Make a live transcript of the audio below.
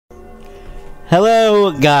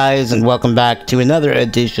Hello guys, and welcome back to another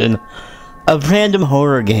edition of Random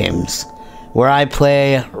Horror Games, where I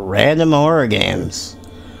play random horror games.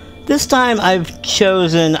 This time I've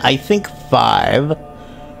chosen, I think, 5,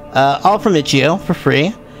 all from itch.io for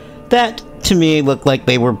free, that to me look like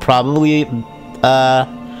they were probably,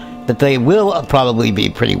 that they will probably be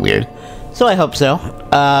pretty weird. So I hope so.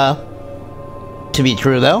 To be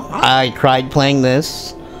true though, I tried playing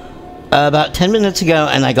this about 10 minutes ago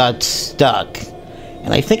and I got stuck.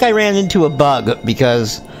 And I think I ran into a bug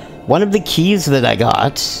because one of the keys that I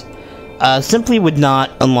got simply would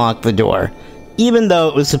not unlock the door, even though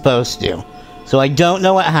it was supposed to. So I don't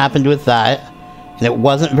know what happened with that, and it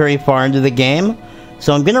wasn't very far into the game.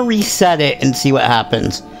 So I'm gonna reset it and see what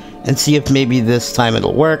happens, and see if maybe this time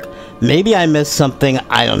it'll work. Maybe I missed something,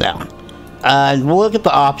 I don't know. And we'll look at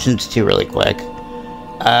the options too really quick.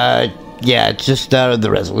 Yeah, it's just the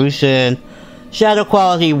resolution, shadow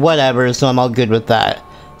quality, whatever, so I'm all good with that.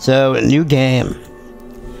 So, new game.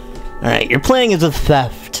 Alright, you're playing as a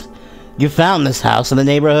theft. You found this house in the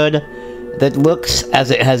neighborhood that looks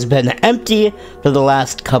as it has been empty for the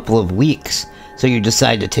last couple of weeks. So you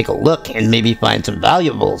decide to take a look and maybe find some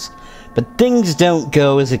valuables. But things don't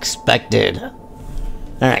go as expected.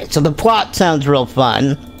 Alright, so the plot sounds real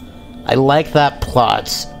fun. I like that plot.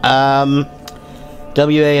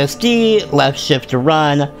 WASD, left shift to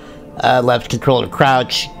run, left control to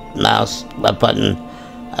crouch, mouse, left button,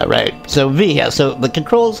 right. So V, yeah, so the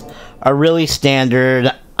controls are really standard.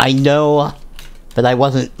 I know that I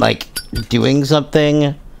wasn't, like, doing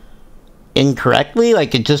something incorrectly,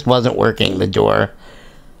 like, it just wasn't working. The door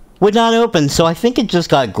would not open, so I think it just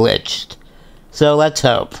got glitched. So let's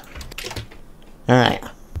hope. Alright.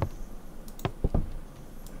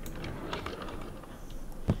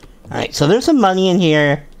 Alright, so there's some money in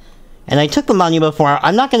here, and I took the money before.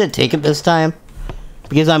 I'm not going to take it this time,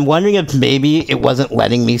 because I'm wondering if maybe it wasn't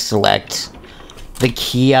letting me select the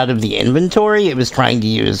key out of the inventory. It was trying to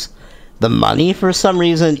use the money for some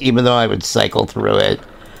reason, even though I would cycle through it.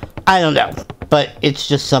 I don't know, but it's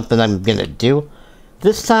just something I'm going to do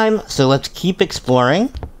this time, so let's keep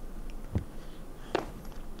exploring.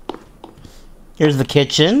 Here's the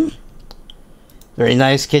kitchen. Very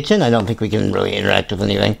nice kitchen. I don't think we can really interact with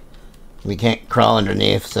anything. We can't crawl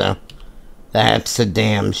underneath, so that's a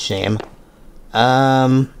damn shame.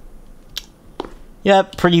 Yep,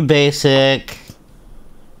 pretty basic.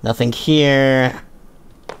 Nothing here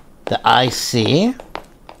that I see.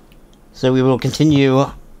 So we will continue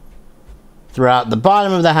throughout the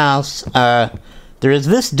bottom of the house. There is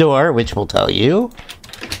this door, which will tell you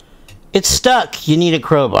it's stuck. You need a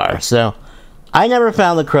crowbar. So I never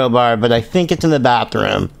found the crowbar, but I think it's in the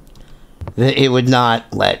bathroom. It would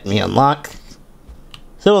not let me unlock.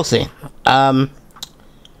 So we'll see. Oh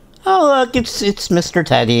look, it's Mr.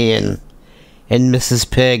 Teddy and Mrs.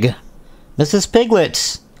 Pig. Mrs.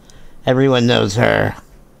 Piglet. Everyone knows her.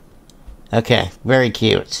 Okay, very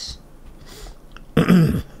cute.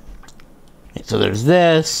 So there's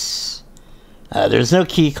this. There's no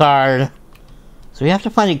key card. So we have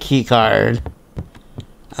to find a key card.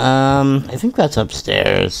 I think that's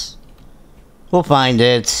upstairs. We'll find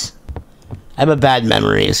it. I have a bad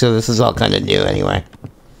memory, so this is all kind of new anyway.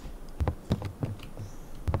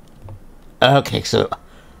 Okay, so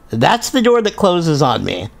that's the door that closes on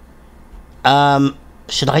me.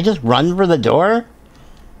 Should I just run for the door?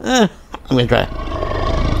 I'm gonna try.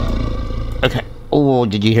 Okay. Oh,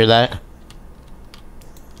 did you hear that?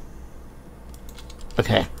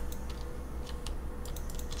 Okay.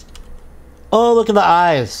 Oh, look at the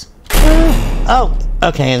eyes. Oh,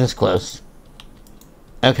 okay, and it's closed.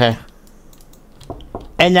 Okay.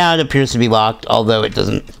 And now it appears to be locked, although it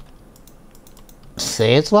doesn't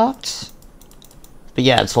say it's locked. But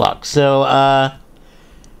yeah, it's locked. So,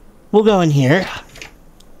 we'll go in here.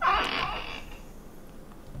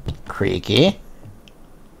 Creaky.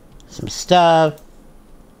 Some stuff.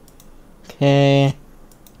 Okay.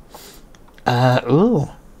 Ooh.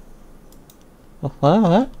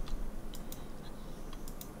 What?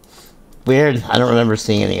 Weird. I don't remember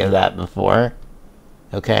seeing any of that before.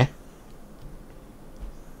 Okay.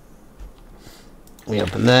 We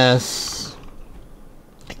open this.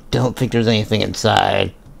 I don't think there's anything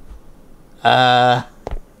inside. Bad.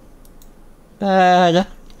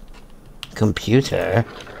 Computer.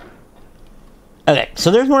 Okay,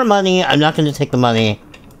 so there's more money. I'm not going to take the money.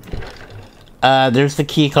 There's the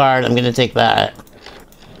key card. I'm going to take that.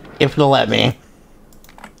 If it'll let me.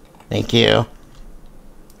 Thank you.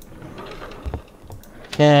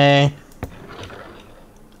 Okay.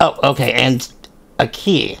 Oh, okay, and a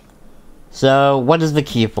key. So, what is the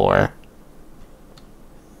key for?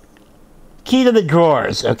 Key to the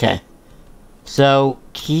drawers, okay. So,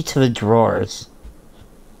 key to the drawers.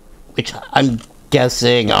 Which I'm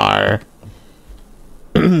guessing are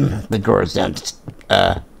the drawers downstairs.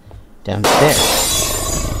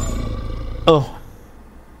 Oh.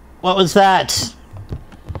 What was that?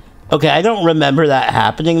 Okay, I don't remember that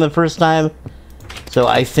happening the first time. So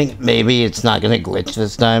I think maybe it's not gonna glitch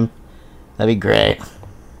this time. That'd be great.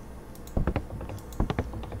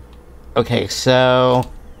 Okay, so...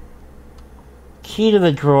 key to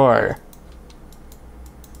the drawer.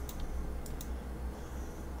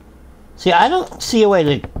 See, I don't see a way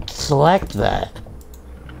to select that.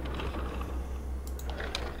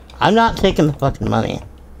 I'm not taking the fucking money.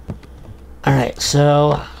 Alright,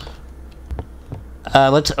 so...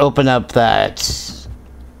 let's open up that...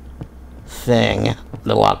 thing.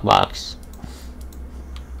 The lockbox.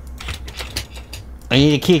 I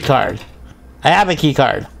need a key card. I have a key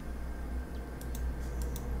card.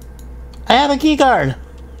 I have a key card!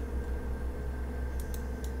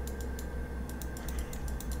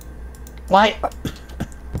 Why?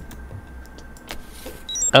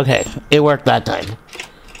 Okay, it worked that time.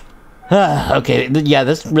 Okay, yeah,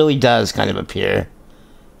 this really does kind of appear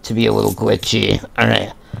to be a little glitchy.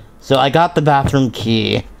 Alright, so I got the bathroom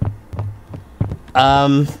key.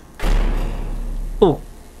 Ooh.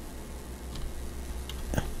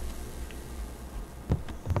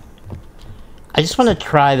 I just want to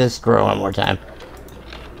try this drawer one more time.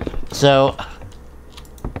 So,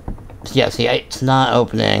 yeah, see, it's not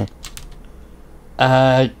opening.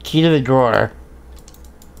 Key to the drawer.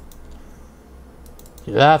 Key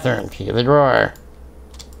to the bathroom, key to the drawer.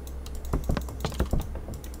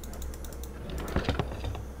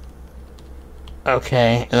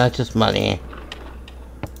 Okay, and that's just money.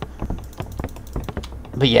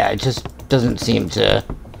 But yeah, it just doesn't seem to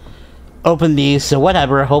open these, so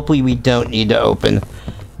whatever. Hopefully we don't need to open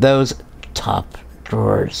those top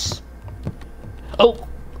drawers. Oh!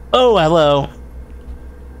 Oh, hello!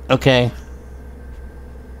 Okay.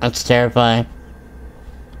 That's terrifying.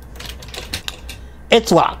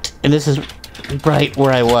 It's locked! And this is right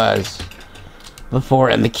where I was before,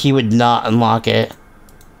 and the key would not unlock it.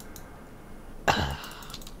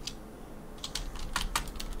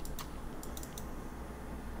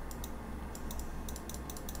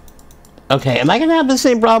 Okay, am I gonna have the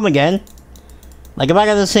same problem again? Like, if I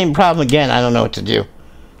got the same problem again, I don't know what to do.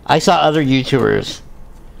 I saw other YouTubers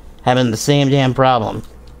having the same damn problem.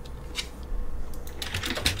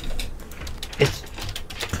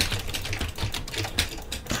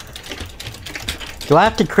 Do I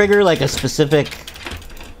have to trigger, like, a specific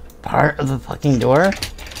part of the fucking door?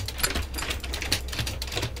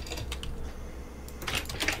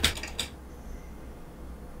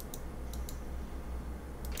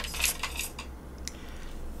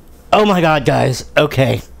 Oh my god, guys.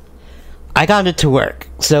 Okay. I got it to work.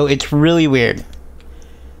 So it's really weird.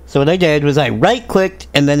 So what I did was I right-clicked,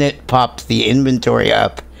 and then it popped the inventory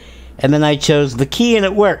up. And then I chose the key, and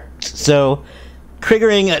it worked. So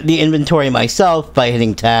triggering the inventory myself by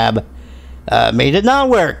hitting tab made it not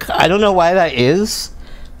work. I don't know why that is.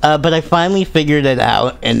 But I finally figured it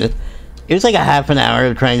out. And it was like a half an hour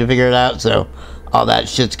of trying to figure it out. So all that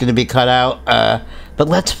shit's going to be cut out. But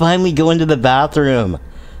let's finally go into the bathroom.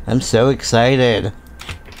 I'm so excited.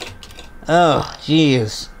 Oh,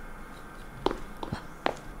 jeez.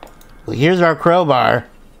 Well, here's our crowbar.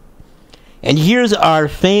 And here's our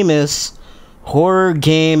famous horror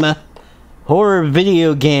video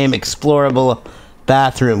game explorable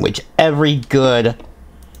bathroom, which every good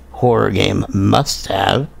horror game must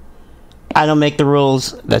have. I don't make the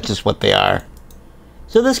rules, that's just what they are.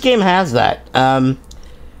 So this game has that. And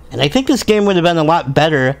I think this game would have been a lot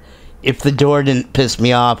better if the door didn't piss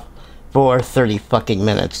me off for 30 fucking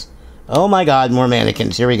minutes. Oh my god, more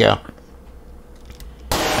mannequins. Here we go.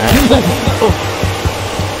 Oh.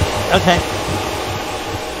 Okay.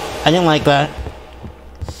 I didn't like that.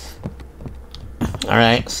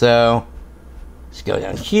 Alright, so let's go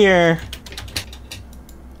down here.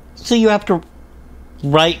 So you have to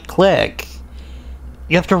right-click.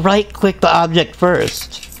 You have to right-click the object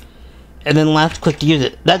first, and then left-click to use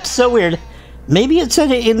it. That's so weird. Maybe it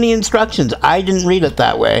said it in the instructions. I didn't read it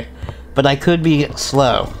that way, but I could be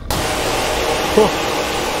slow. Cool.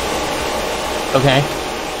 Okay.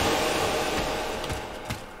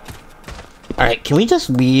 Alright, can we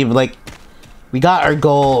just leave? Like, we got our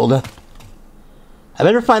gold. I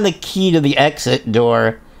better find the key to the exit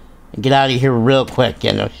door and get out of here real quick.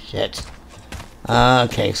 Yeah, no shit.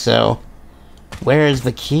 Okay, so where is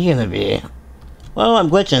the key gonna be? Whoa, I'm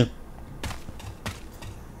glitching.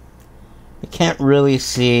 We can't really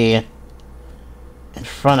see in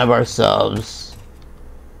front of ourselves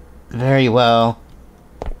very well.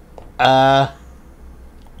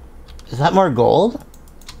 Is that more gold?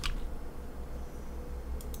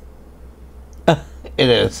 It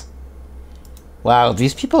is. Wow,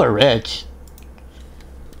 these people are rich.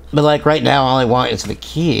 But like right now, all I want is the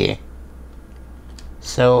key.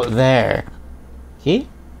 So there. Key?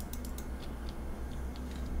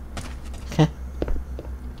 Okay.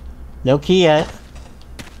 No key yet.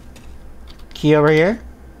 Key over here?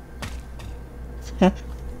 I'm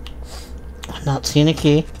not seeing a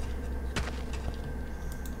key.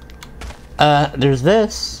 There's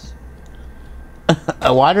this.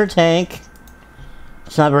 A water tank.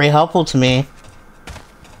 It's not very helpful to me.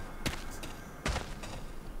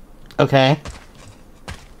 Okay.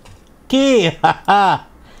 Key! Haha!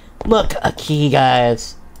 Look, a key,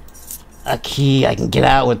 guys. A key. I can get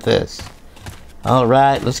out with this.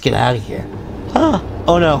 Alright, let's get out of here. Huh.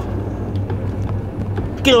 Oh no.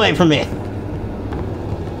 Get away from me.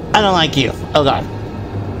 I don't like you. Oh god.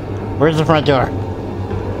 Where's the front door?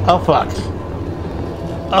 Oh fuck.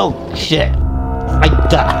 Oh shit. I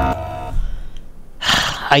died.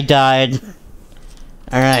 I died.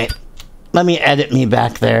 Alright. Let me edit me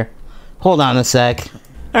back there. Hold on a sec.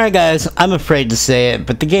 Alright guys, I'm afraid to say it,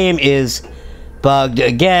 but the game is bugged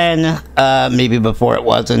again. Maybe before it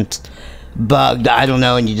wasn't bugged, I don't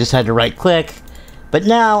know, and you just had to right click. But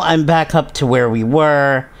now I'm back up to where we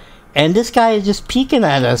were, and this guy is just peeking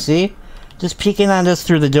at us, see? Just peeking at us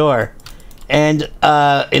through the door. And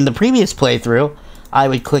in the previous playthrough, I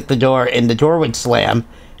would click the door and the door would slam,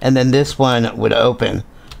 and then this one would open.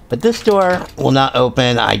 But this door will not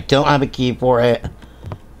open. I don't have a key for it.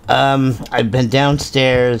 I've been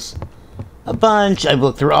downstairs a bunch. I've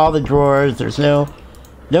looked through all the drawers. There's no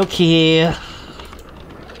key.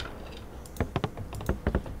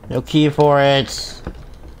 No key for it.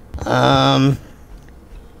 I've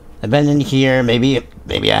been in here. Maybe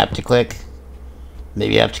I have to click.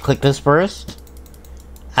 Maybe I have to click this first.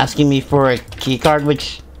 Asking me for a key card,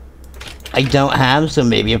 which I don't have. So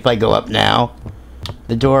maybe if I go up now,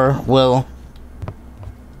 the door will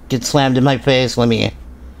get slammed in my face. Let me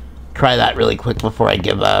try that really quick before I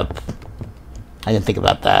give up. I didn't think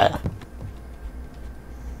about that.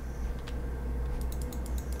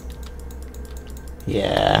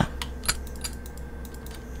 Yeah.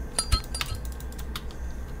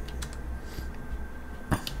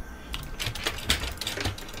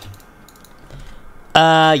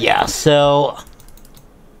 Yeah, so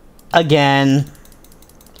again,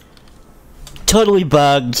 totally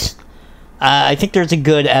bugged. I think there's a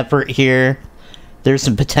good effort here. There's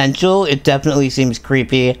some potential. It definitely seems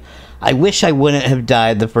creepy. I wish I wouldn't have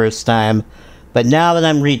died the first time, but now that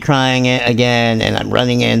I'm retrying it again and I'm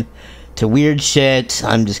running into weird shit,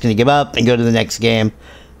 I'm just gonna give up and go to the next game.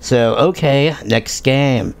 So, okay, next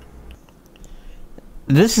game.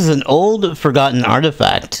 This is an old, forgotten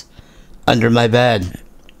artifact under my bed.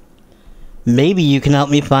 Maybe you can help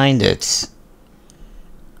me find it.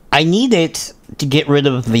 I need it to get rid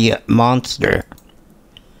of the monster.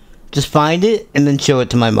 Just find it and then show it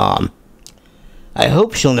to my mom. I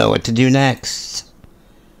hope she'll know what to do next.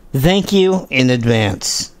 Thank you in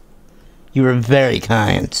advance. You were very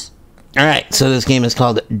kind. Alright, so this game is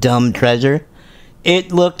called Dumb Treasure.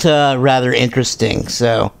 It looked rather interesting,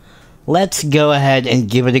 so let's go ahead and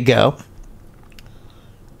give it a go.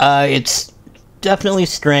 It's definitely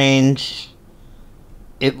strange.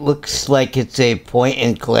 It looks like it's a point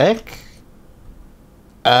and click.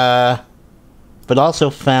 But also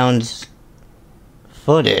found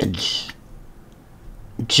footage.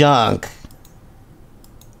 Junk.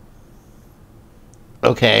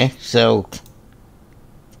 Okay, so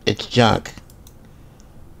it's junk.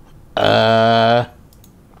 Guess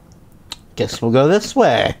we'll go this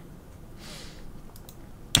way.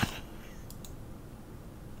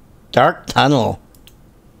 Dark tunnel.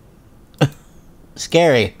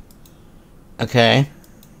 Scary. Okay.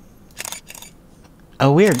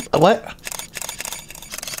 Oh, weird. What?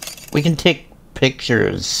 We can take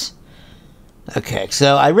pictures. Okay,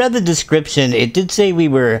 so I read the description. It did say we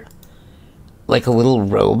were like a little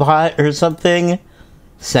robot or something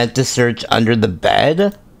sent to search under the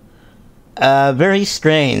bed. Very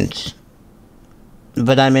strange.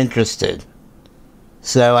 But I'm interested.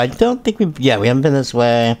 So I don't think we haven't been this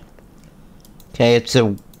way. Okay, it's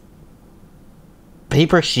a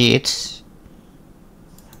paper sheet.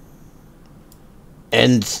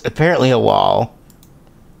 And apparently a wall.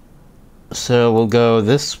 So we'll go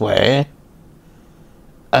this way.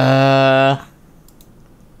 Oh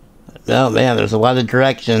man, there's a lot of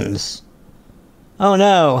directions. Oh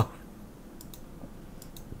no.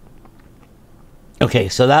 Okay,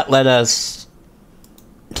 so that led us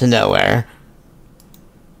to nowhere.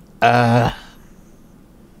 Oh.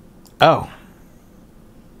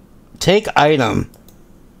 Take item.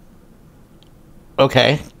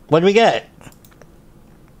 Okay. What do we get?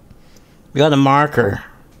 We got a marker.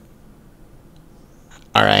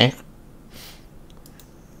 Alright.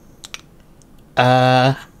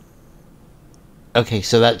 Okay,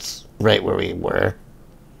 so that's right where we were.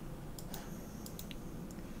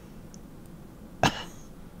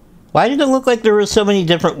 Why did it look like there were so many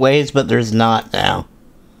different ways, but there's not now?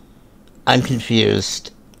 I'm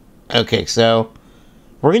confused. Okay, so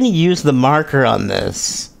we're going to use the marker on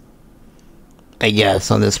this. I guess,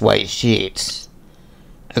 on this white sheet.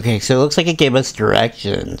 Okay, so it looks like it gave us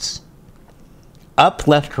directions. Up,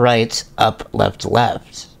 left, right, up, left,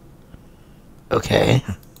 left. Okay.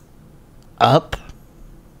 Up.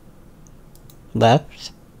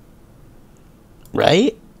 Left.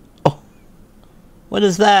 Right? Oh. What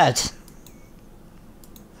is that?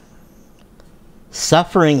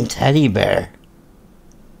 Suffering teddy bear.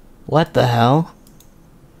 What the hell?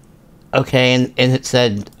 Okay, and it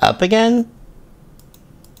said up again?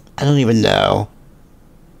 I don't even know.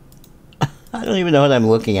 I don't even know what I'm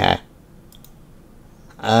looking at.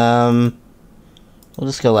 We'll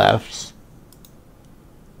just go left.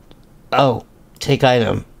 Oh, take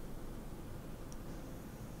item.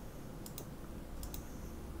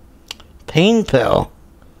 Pain pill.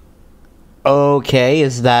 Okay,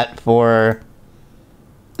 is that for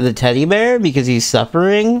the teddy bear because he's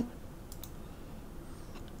suffering?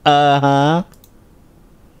 Uh-huh.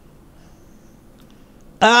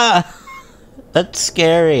 Ah! That's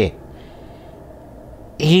scary.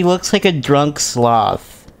 He looks like a drunk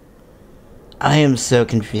sloth. I am so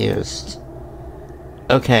confused.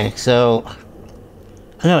 Okay, so...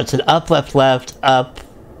 I know, it's an up, left, left, up...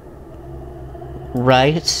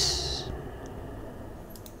 right...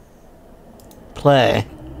 play.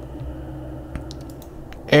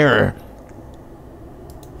 Error.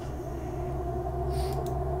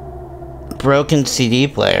 Broken CD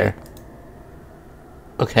player.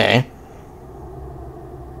 Okay.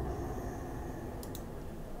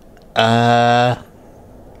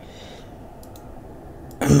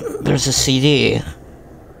 There's a CD.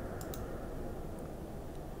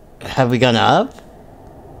 Have we gone up?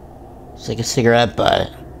 It's like a cigarette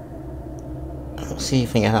butt. I don't see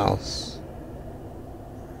anything else.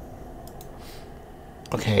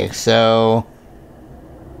 Okay, so...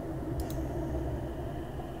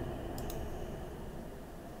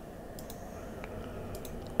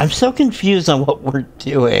 I'm so confused on what we're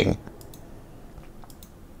doing.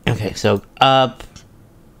 Okay, so up.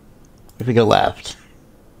 If we go left.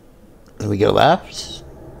 If we go left.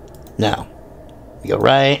 No. We go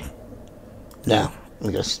right. No.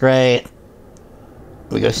 We go straight.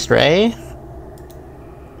 We go straight.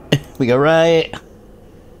 We go right.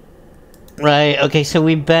 Right. Okay, so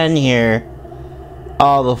we've been here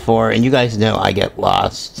all before, and you guys know I get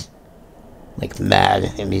lost like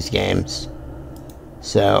mad in these games.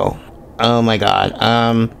 So, oh my god.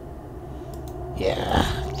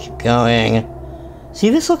 Yeah, keep going. See,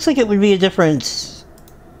 this looks like it would be a different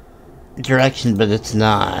direction, but it's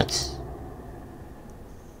not.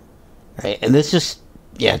 Right, and this just,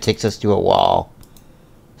 yeah, takes us to a wall.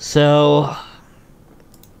 So,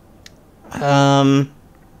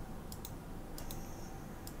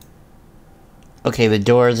 okay, the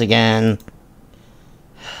doors again.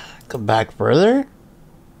 Go back further?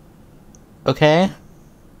 Okay.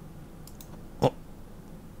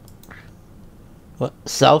 What?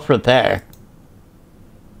 Self-repair.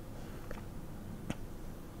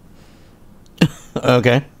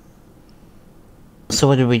 Okay. So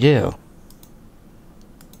what did we do?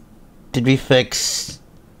 Did we fix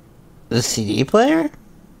the CD player?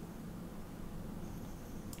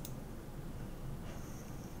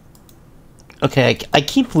 Okay, I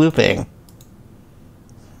keep looping.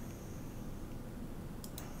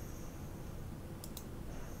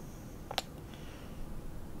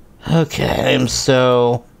 Okay, I am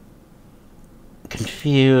so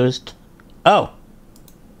confused. Oh.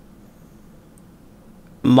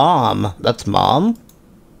 Mom. That's mom?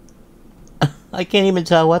 I can't even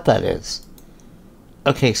tell what that is.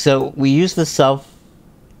 Okay, so we use the self-repair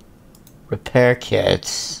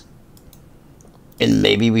kits. And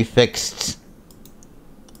maybe we fixed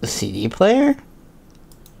the CD player?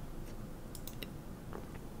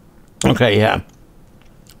 Okay, yeah.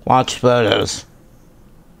 Watch photos.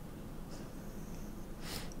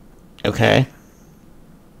 Okay.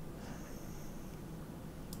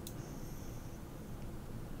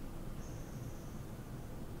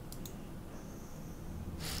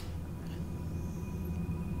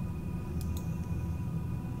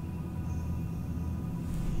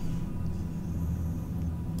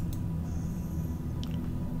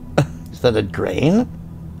 Is that a drain?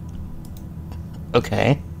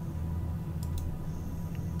 Okay.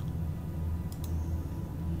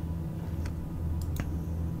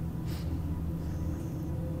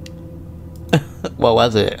 What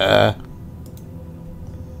was it?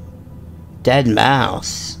 Dead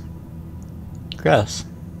mouse. Gross.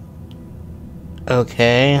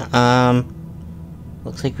 Okay,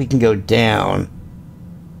 looks like we can go down.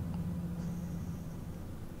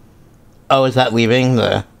 Oh, is that leaving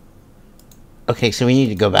the... Okay, so we need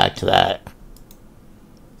to go back to that.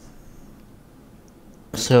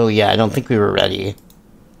 So, yeah, I don't think we were ready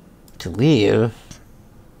to leave.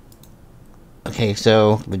 Okay,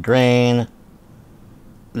 so, the drain,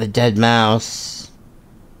 the dead mouse.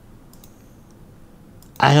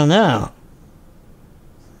 I don't know.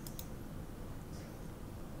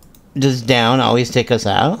 Does down always take us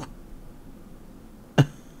out?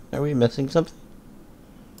 Are we missing something?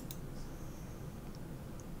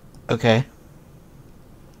 Okay.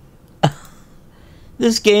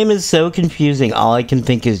 This game is so confusing. All I can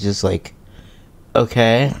think is just like,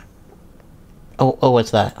 okay. Oh,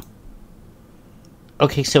 what's that?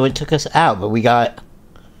 Okay, so it took us out, but we got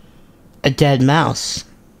a dead mouse.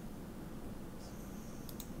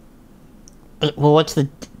 Well, what's the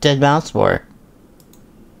dead mouse for?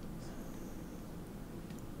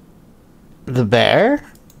 The bear?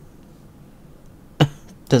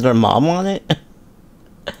 Does our mom want it?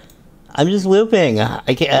 I'm just looping. I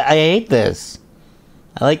hate this.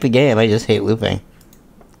 I like the game, I just hate looping.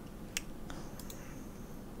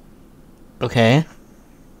 Okay.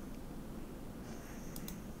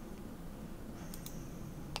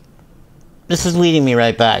 This is leading me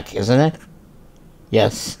right back, isn't it?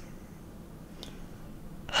 Yes.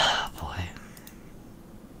 Oh, boy.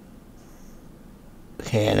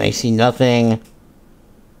 Okay, and I see nothing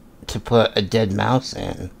to put a dead mouse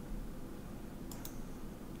in.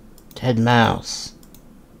 Dead mouse.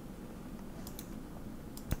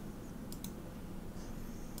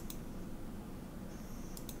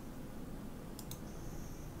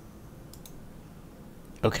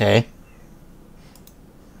 Okay.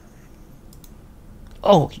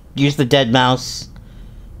 Oh, use the dead mouse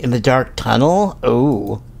in the dark tunnel?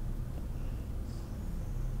 Oh.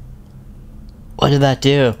 What did that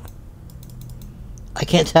do? I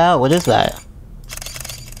can't tell. What is that?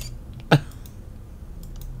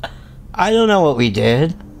 I don't know what we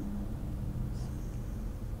did.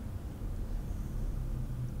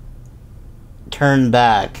 Turn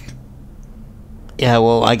back. Yeah,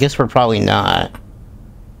 well, I guess we're probably not.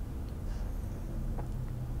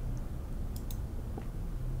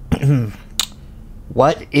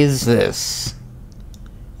 What is this?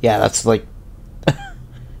 Yeah, that's like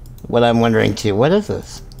what I'm wondering too. What is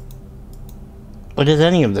this? What is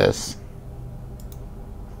any of this?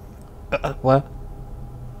 What?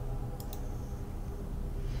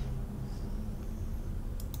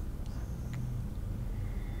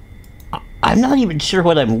 I'm not even sure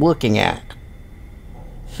what I'm looking at.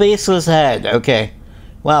 Faceless head. Okay.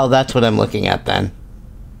 Well, that's what I'm looking at then.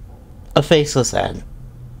 A faceless head.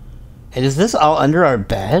 And is this all under our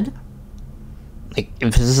bed? Like,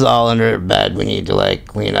 if this is all under our bed, we need to, like,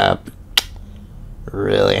 clean up.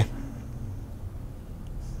 Really?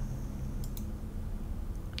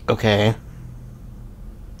 Okay.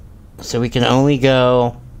 So we can only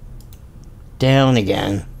go down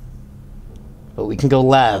again. But we can go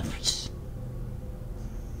left.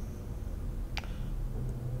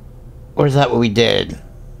 Or is that what we did?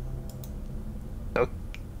 Oh,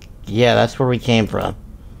 yeah, that's where we came from.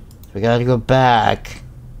 So we gotta go back.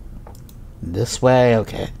 This way?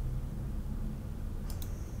 Okay.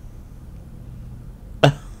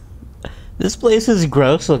 This place is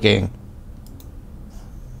gross looking.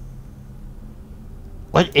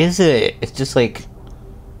 What is it? It's just like...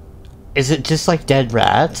 Is it just like dead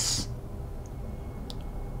rats?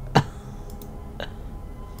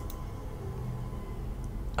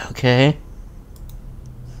 Okay.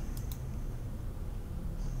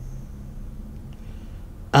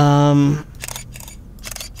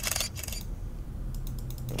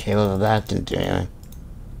 Okay, well, that didn't do anything.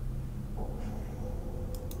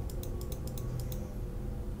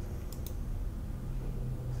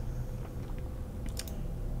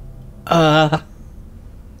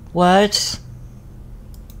 What?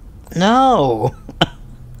 No!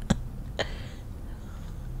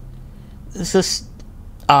 This is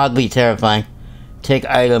oddly terrifying. Take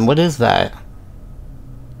item. What is that?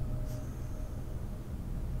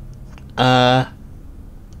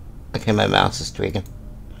 Okay, my mouse is tweaking.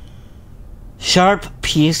 Sharp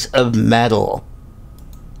piece of metal.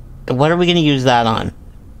 What are we gonna use that on?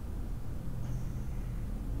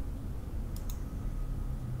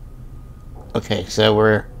 Okay, so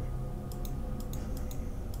we're...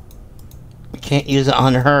 can't use it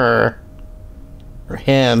on her. Or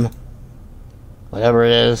him. Whatever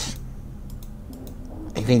it is.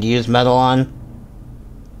 Anything to use metal on?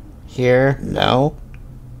 Here? No.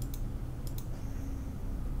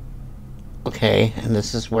 Okay, and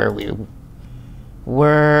this is where we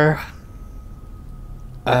were.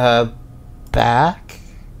 Back?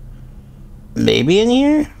 Maybe in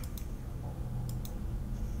here?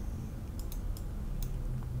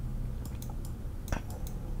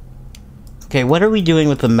 Okay, what are we doing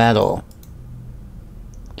with the metal?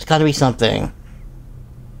 There's gotta be something.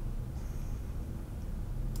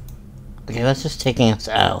 Okay, that's just taking us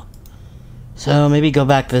out. So maybe go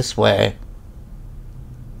back this way.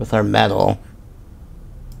 With our metal.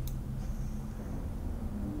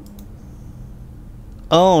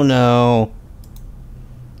 Oh no.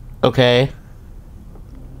 Okay.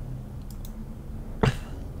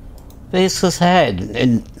 Faceless head.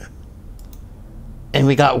 And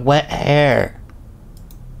we got wet hair.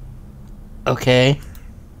 Okay.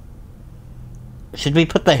 Should we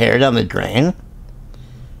put the hair down the drain?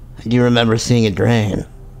 I do remember seeing a drain.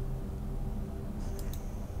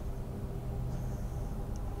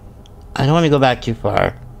 I don't want to go back too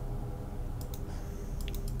far.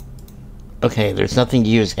 Okay, there's nothing to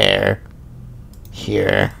use hair.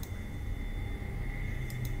 Here.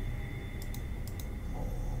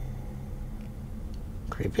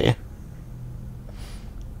 Creepy.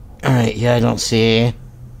 Alright, yeah, I don't see...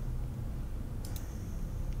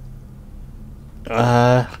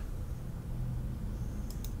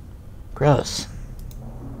 Gross.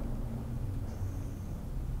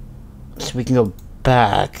 So we can go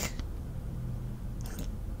back.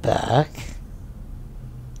 Back.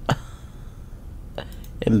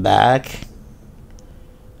 And back.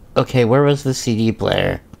 Okay, where was the CD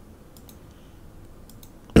player?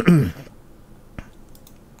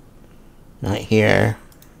 Not here.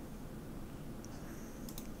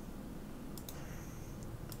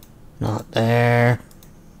 Not there.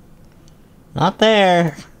 Not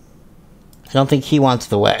there. I don't think he wants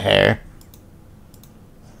the wet hair.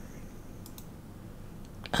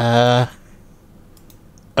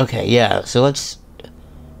 Okay, yeah, so let's...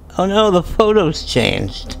 Oh no, the photos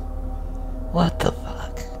changed. What the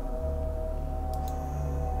fuck?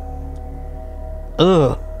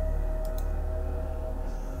 Ugh.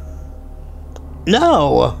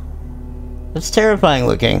 No! That's terrifying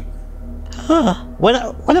looking. Huh. What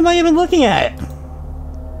am I even looking at?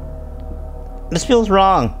 This feels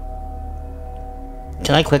wrong.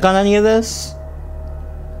 Can I click on any of this?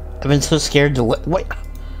 I've been so scared to look.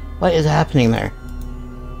 What is happening there?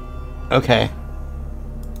 Okay.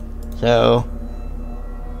 So...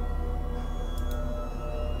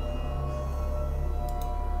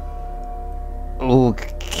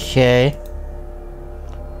 Okay.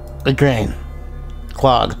 The drain.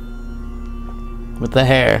 Clog. With the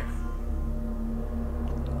hair.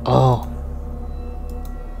 Oh.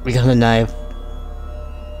 We got a knife.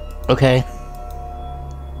 Okay.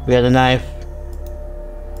 We got a knife.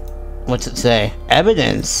 What's it say?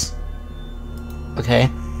 Evidence. Okay.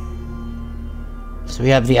 So we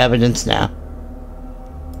have the evidence now.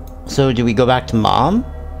 So do we go back to Mom?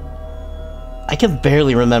 I can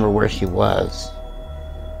barely remember where she was.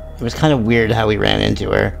 It was kind of weird how we ran into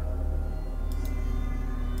her.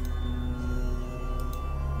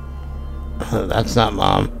 That's not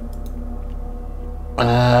Mom.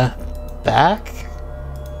 Back?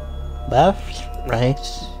 Left? Right?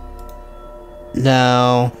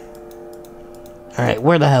 No. Alright,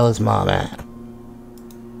 where the hell is Mom at?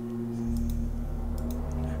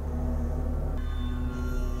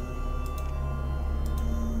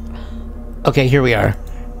 Okay, here we are.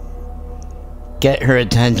 Get her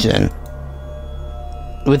attention.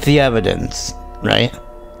 With the evidence, right?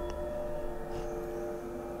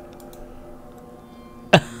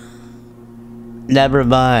 Never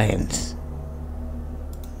mind.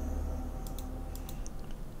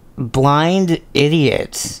 Blind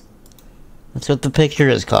idiots. That's what the picture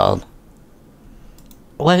is called.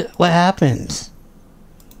 What happens?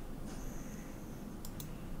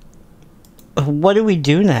 What do we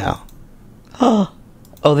do now?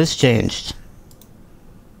 Oh, this changed.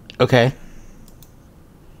 Okay.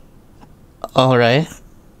 Alright.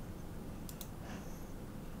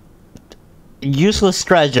 Useless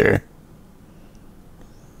treasure.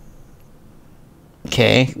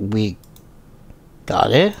 Okay, we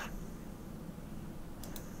got it.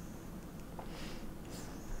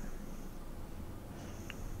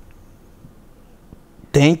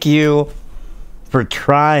 Thank you for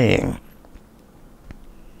trying.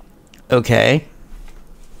 Okay.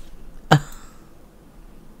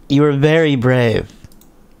 You were very brave.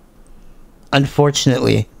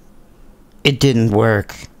 Unfortunately, It didn't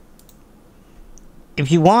work.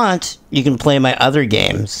 If you want, you can play my other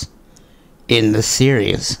games in the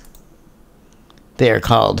series. They are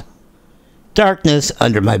called Darkness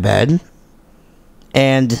Under My Bed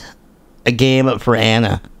and A Game for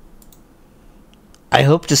Anna. I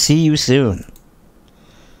hope to see you soon.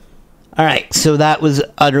 Alright, so that was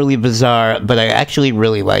utterly bizarre, but I actually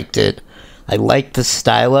really liked it. I liked the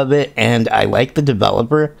style of it, and I like the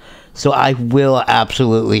developer, so I will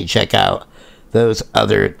absolutely check out those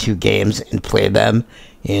other two games and play them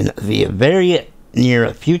in the very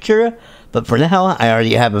near future. But for now, I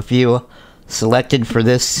already have a few selected for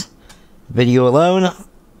this video alone.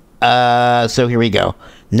 So here we go.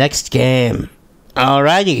 Next game.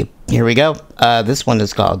 Alrighty, here we go. This one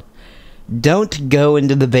is called Don't Go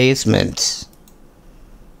Into the Basement.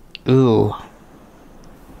 Ooh.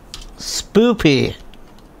 Spoopy.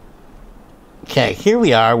 Okay, here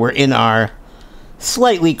we are. We're in our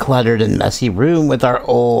slightly cluttered and messy room with our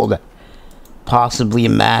old, possibly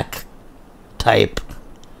Mac type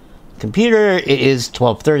computer. It is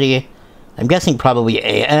 12:30. I'm guessing probably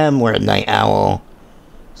AM. We're a night owl.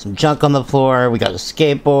 Some junk on the floor. We got a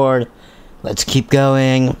skateboard. Let's keep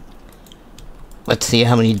going. Let's see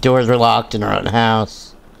how many doors are locked in our own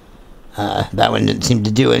house. That one didn't seem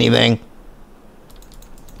to do anything.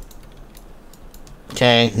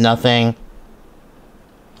 Okay, nothing.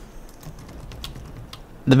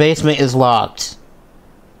 The basement is locked.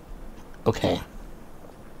 Okay.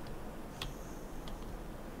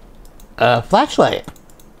 Flashlight.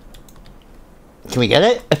 Can we get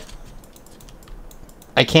it?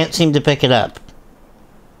 I can't seem to pick it up.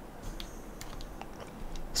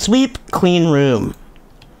 Sweep, clean room.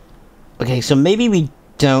 Okay, so maybe we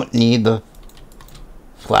don't need the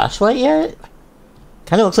flashlight yet?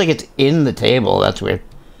 Kind of looks like it's in the table. That's weird.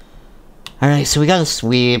 Alright, so we gotta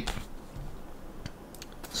sweep.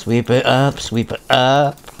 Sweep it up, sweep it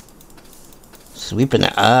up. Sweeping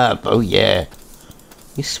it up, oh yeah.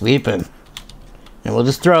 He's sweeping. And we'll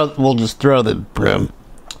just throw the broom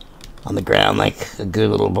on the ground like a good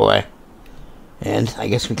little boy. And I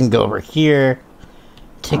guess we can go over here.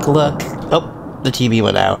 Take a look. Oh, the TV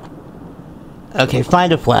went out. Okay,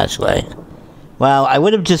 find a flashlight. Well, I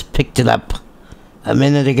would have just picked it up a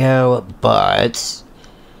minute ago, but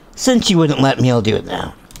since you wouldn't let me, I'll do it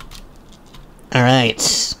now.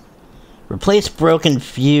 Alright. Replace broken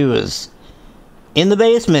fuse. In the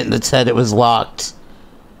basement that said it was locked.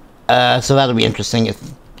 So that'll be interesting. If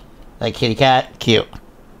that kitty cat, cute.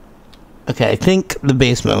 Okay, I think the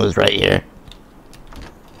basement was right here.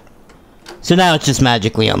 So now it's just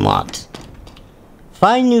magically unlocked.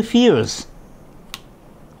 Find new fuse.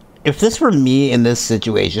 If this were me in this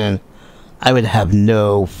situation, I would have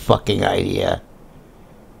no fucking idea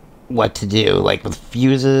what to do. Like with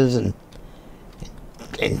fuses and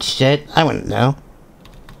shit. I wouldn't know.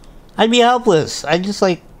 I'd be helpless. I'd just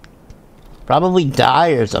like probably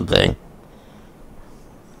die or something.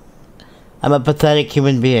 I'm a pathetic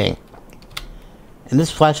human being. And this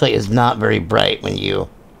flashlight is not very bright when you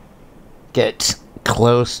get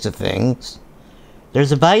close to things.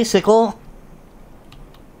 There's a bicycle.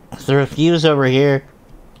 Is there a fuse over here?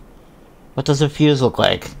 What does a fuse look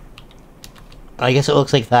like? I guess it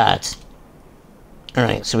looks like that.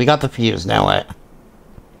 Alright, so we got the fuse. Now what?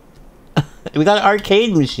 We got an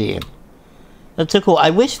arcade machine. That's so cool. I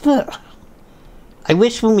wish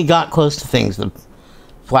when we got close to things, the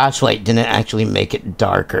flashlight didn't actually make it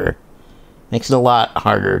darker. Makes it a lot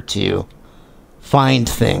harder to find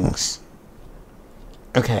things.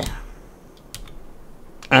 Okay.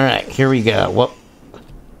 Alright, here we go. What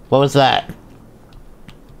was that?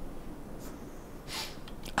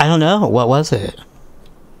 I don't know. What was it?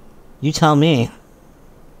 You tell me.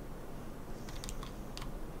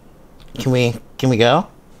 Can we go?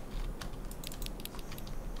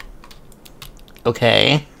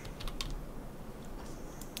 Okay.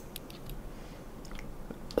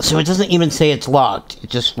 So it doesn't even say it's locked. It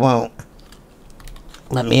just won't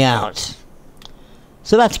let me out.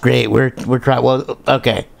 So that's great. We're trying. Well,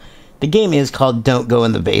 okay. The game is called Don't Go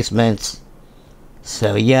in the Basement.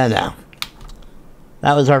 So yeah, no.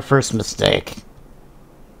 That was our first mistake.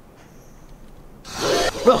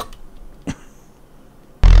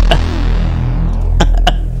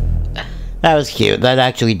 That was cute. That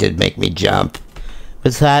actually did make me jump.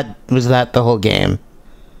 Was that the whole game?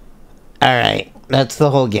 Alright, that's the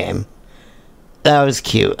whole game. That was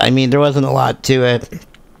cute. I mean, there wasn't a lot to it.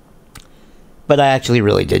 But I actually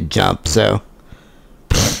really did jump, so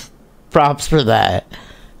props for that.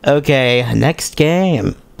 Okay, next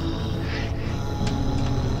game.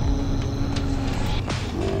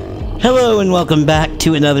 Hello and welcome back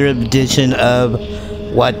to another edition of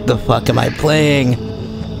What the fuck am I playing?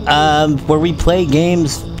 Where we play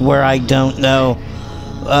games where I don't know,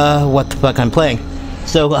 what the fuck I'm playing.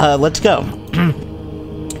 So, let's go.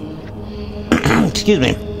 Excuse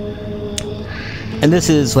me. And this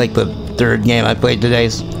is, like, the third game I played today,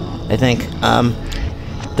 I think.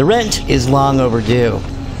 The rent is long overdue.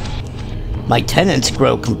 My tenants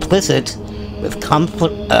grow complicit with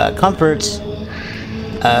comforts.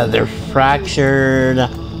 Their fractured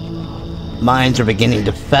minds are beginning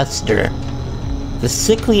to fester. The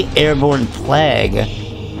sickly airborne plague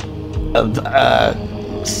of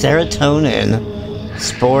serotonin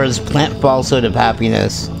spores plant falsehood of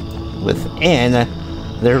happiness within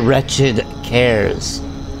their wretched cares.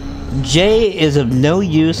 Jay is of no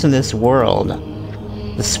use in this world.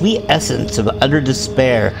 The sweet essence of utter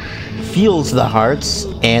despair fuels the hearts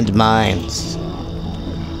and minds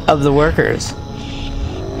of the workers,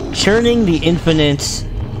 churning the infinite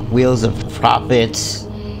wheels of profit.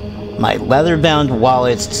 My leather-bound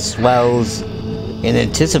wallet swells in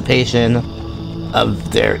anticipation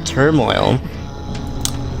of their turmoil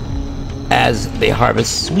as they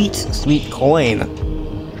harvest sweet, sweet coin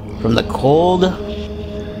from the cold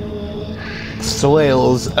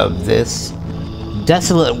soils of this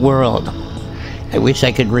desolate world. I wish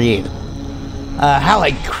I could read. How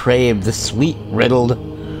I crave the sweet riddled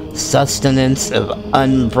sustenance of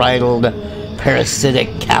unbridled parasitic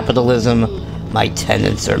capitalism. My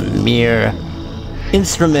tenants are mere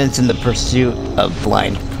instruments in the pursuit of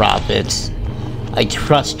blind profits. I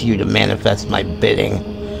trust you to manifest my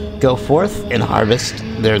bidding. Go forth and harvest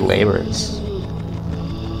their labors.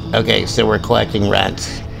 Okay, so we're collecting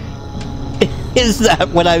rent. Is that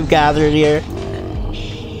what I've gathered here?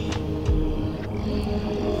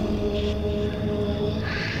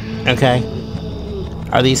 Okay.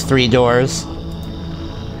 Are these 3 doors?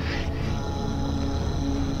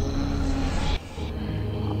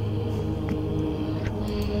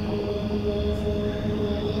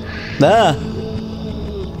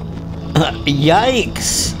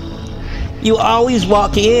 Yikes! You always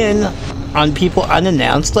walk in on people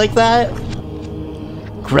unannounced like that?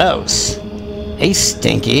 Gross. Hey,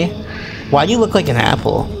 Stinky. Why do you look like an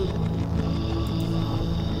apple?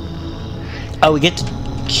 Oh, we get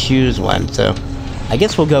to choose one, so I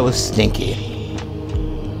guess we'll go with Stinky.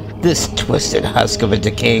 This twisted husk of a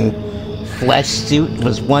decaying flesh suit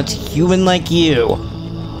was once human like you.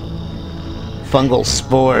 Fungal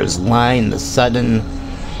spores line the sudden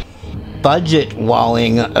budget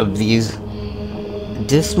walling of these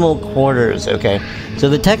dismal quarters. Okay, so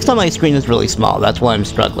the text on my screen is really small, that's why I'm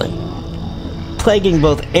struggling. Plaguing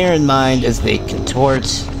both air and mind as they contort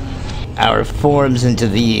our forms into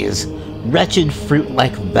these wretched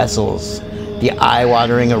fruit-like vessels. The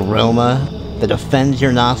eye-watering aroma that offends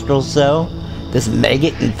your nostrils so, this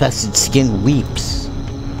maggot-infested skin weeps.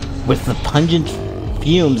 With the pungent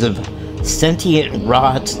fumes of sentient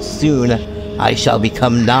rot, soon I shall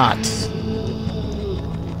become not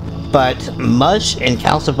but mush and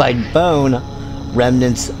calcified bone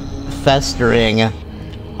remnants festering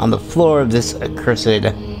on the floor of this accursed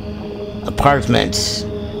apartment.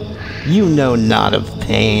 You know not of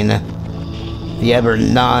pain, the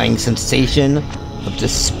ever-gnawing sensation of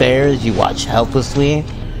despair as you watch helplessly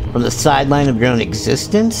from the sideline of your own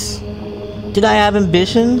existence? Did I have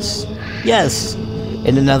ambitions? Yes.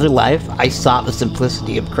 In another life, I sought the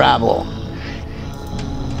simplicity of travel,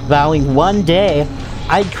 vowing one day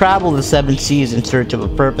I'd travel the 7 seas in search of a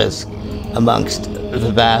purpose amongst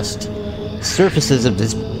the vast surfaces of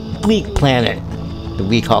this bleak planet that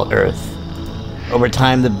we call Earth. Over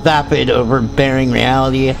time, the vapid, overbearing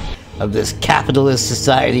reality of this capitalist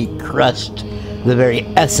society crushed the very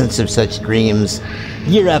essence of such dreams,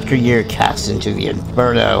 year after year cast into the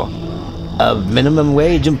inferno of minimum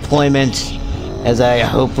wage employment as I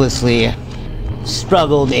hopelessly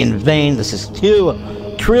struggled in vain. This is too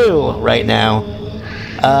true right now.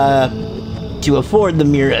 To afford the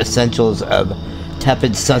mere essentials of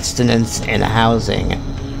tepid sustenance and housing.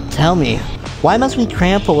 Tell me, why must we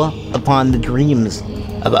trample upon the dreams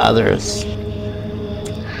of others?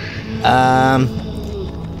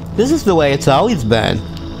 This is the way it's always been.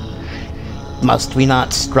 Must we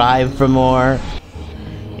not strive for more?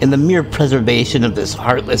 In the mere preservation of this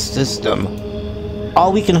heartless system,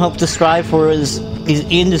 all we can hope to strive for is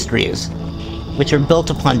industries, which are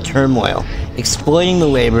built upon turmoil, exploiting the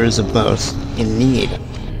laborers of the most in need.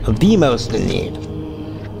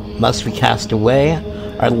 Must we cast away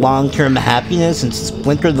our long-term happiness and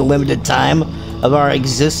splinter the limited time of our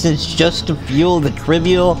existence just to fuel the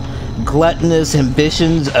trivial, gluttonous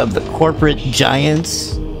ambitions of the corporate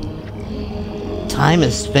giants? Time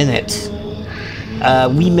is finite.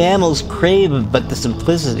 We mammals crave but the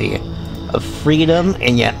simplicity of freedom,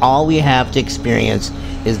 and yet all we have to experience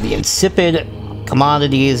is the insipid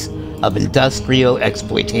commodities of industrial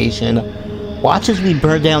exploitation. Watch as we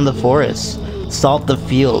burn down the forests, salt the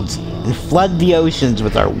fields, and flood the oceans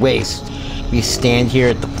with our waste. We stand here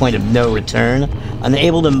at the point of no return,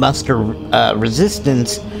 unable to muster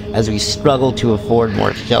resistance as we struggle to afford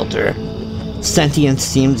more shelter. Sentience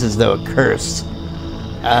seems as though a curse.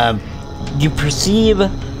 You perceive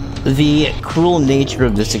the cruel nature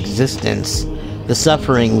of this existence, the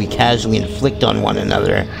suffering we casually inflict on one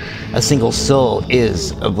another. A single soul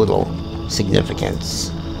is of little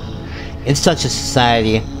significance. In such a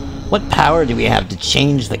society, what power do we have to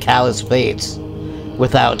change the callous fates?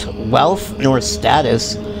 Without wealth nor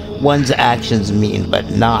status, one's actions mean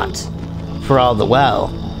but naught. For all the while,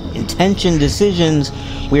 intentioned decisions,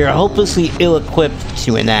 we are hopelessly ill-equipped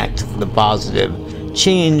to enact the positive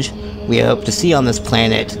change we hope to see on this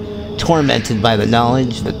planet, tormented by the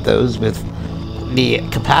knowledge that those with the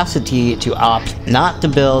capacity to opt not to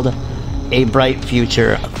build a bright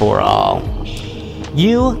future for all.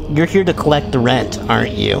 You're here to collect the rent,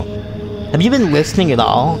 aren't you? Have you been listening at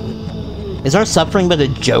all? Is our suffering but a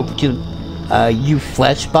joke to you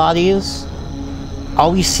flesh bodies?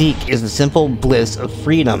 All we seek is the simple bliss of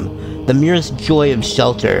freedom, the merest joy of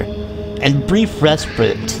shelter, and brief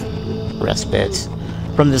respite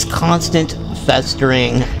from this constant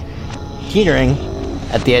festering, teetering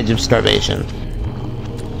at the edge of starvation.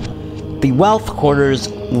 The wealth hoarders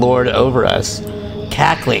lord over us,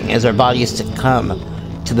 cackling as our bodies succumb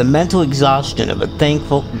to the mental exhaustion of a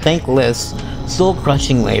thankless,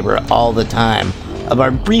 soul-crushing labor all the time of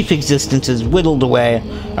our brief existences whittled away,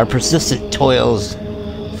 our persistent toils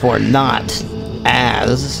for naught,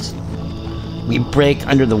 as we break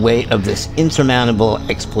under the weight of this insurmountable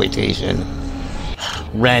exploitation.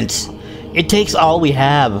 Rent. It takes all we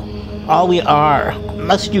have, all we are.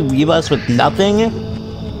 Must you leave us with nothing?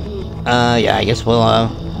 Yeah, I guess we're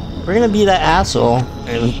gonna be that asshole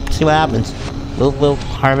and see what happens. We'll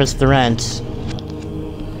harvest the rent.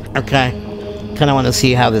 Okay. Kinda wanna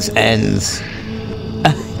see how this ends.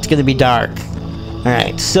 It's gonna be dark.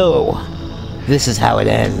 Alright, so this is how it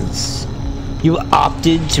ends. You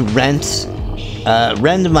opted to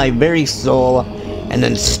rend my very soul and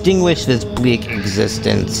then extinguish this bleak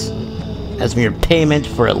existence as mere payment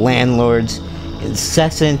for a landlord's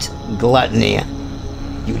incessant gluttony.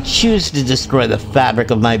 You choose to destroy the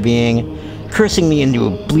fabric of my being, cursing me into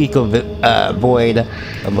a bleak void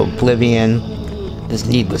of oblivion. This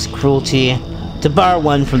needless cruelty, to bar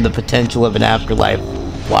one from the potential of an afterlife.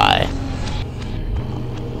 Why?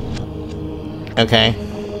 Okay.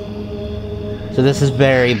 So this is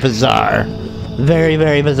very bizarre. Very,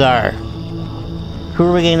 very bizarre. Who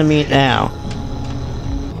are we going to meet now?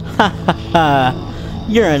 Ha ha ha!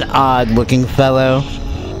 You're an odd-looking fellow.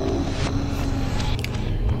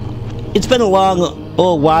 It's been a long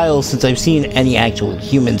old while since I've seen any actual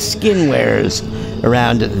human skin wearers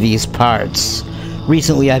around these parts.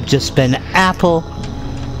 Recently I've just been apple,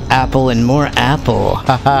 and more apple.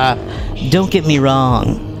 Haha. Don't get me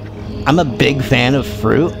wrong. I'm a big fan of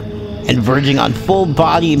fruit and verging on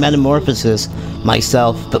full-body metamorphosis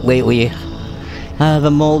myself, but lately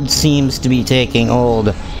the mold seems to be taking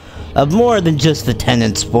hold of more than just the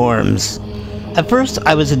tenant's forms. At first,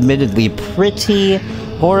 I was admittedly pretty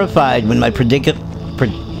horrified when my pigmentation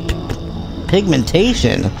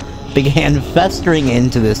began festering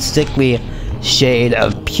into this sickly shade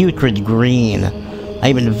of putrid green. I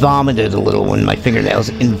even vomited a little when my fingernails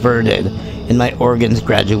inverted and my organs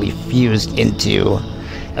gradually fused into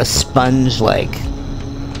a sponge-like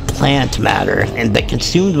plant matter, and that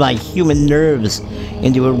consumed my human nerves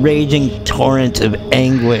into a raging torrent of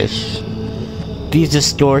anguish. These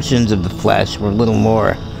distortions of the flesh were little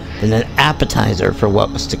more than an appetizer for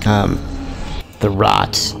what was to come. The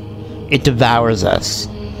rot. It devours us.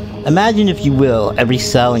 Imagine, if you will, every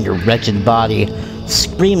cell in your wretched body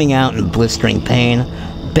screaming out in blistering pain,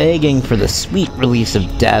 begging for the sweet release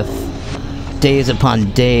of death. Days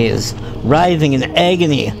upon days, writhing in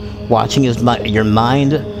agony, watching as your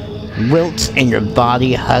mind wilts and your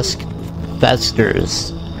body husk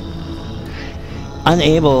festers,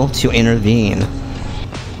 unable to intervene.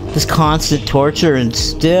 This constant torture, and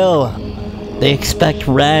still they expect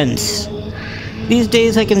rent. These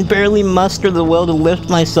days I can barely muster the will to lift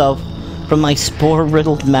myself from my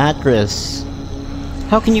spore-riddled mattress.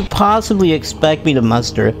 How can you possibly expect me to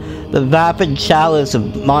muster the vapid chalice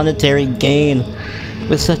of monetary gain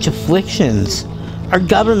with such afflictions? Our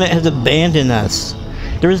government has abandoned us.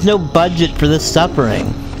 There is no budget for this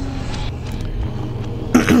suffering.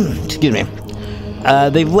 Excuse me.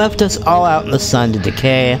 They've left us all out in the sun to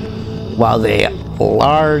decay, while they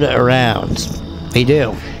lard around. They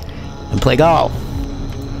do. And play golf.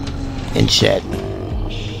 And shit.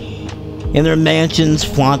 In their mansions,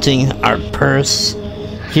 flaunting our purse.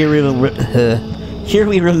 Here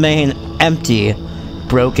we remain empty,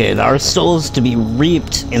 broken. Our souls to be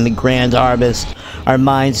reaped in the grand harvest. Our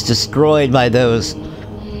minds destroyed by those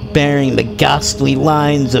bearing the ghastly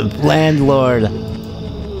lines of Landlord.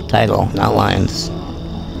 Title, not lines.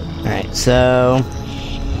 Alright, so...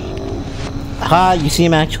 you see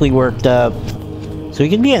him actually worked up. So he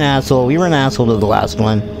can be an asshole. We were an asshole to the last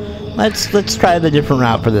one. Let's try the different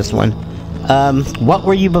route for this one. What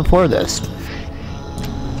were you before this?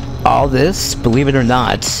 All this, believe it or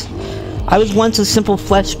not. I was once a simple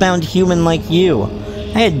flesh-bound human like you.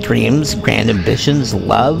 I had dreams, grand ambitions,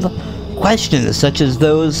 love, questions such as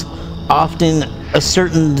those often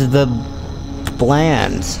ascertained the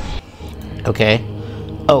bland. Okay.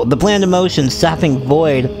 Oh, the bland emotions, sapping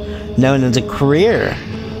void known as a career.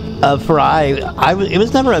 It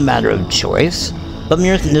was never a matter of choice, but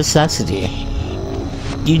mere necessity.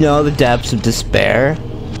 You know the depths of despair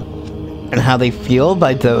and how they feel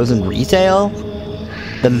by those in retail?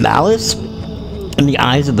 The malice in the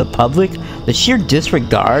eyes of the public, the sheer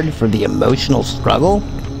disregard for the emotional struggle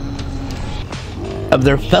of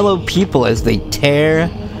their fellow people as they tear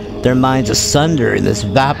their minds asunder in this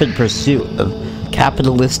vapid pursuit of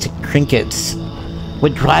capitalistic trinkets.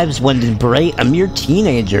 What drives one to berate a mere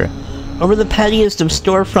teenager over the pettiest of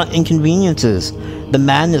storefront inconveniences, the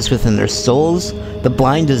madness within their souls, the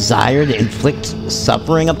blind desire to inflict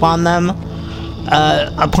suffering upon them,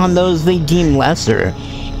 upon those they deem lesser.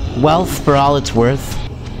 Wealth, for all it's worth,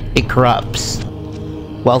 it corrupts.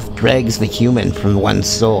 Wealth dregs the human from one's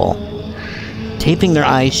soul, taping their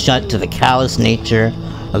eyes shut to the callous nature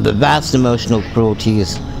of the vast emotional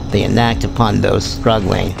cruelties they enact upon those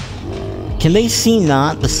struggling. Can they see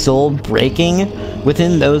not the soul breaking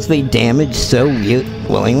within those they damage so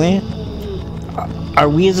willingly? Are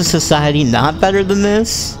we as a society not better than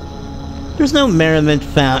this? There's no merriment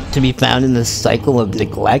to be found in this cycle of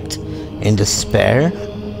neglect and despair.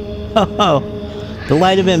 Oh, the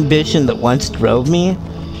light of ambition that once drove me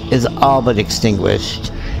is all but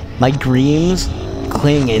extinguished. My dreams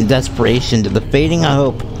cling in desperation to the fading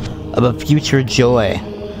hope of a future joy.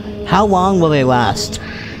 How long will they last?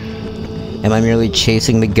 Am I merely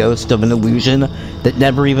chasing the ghost of an illusion that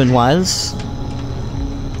never even was?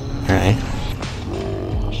 Alright.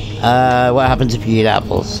 What happens if you eat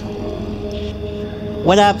apples?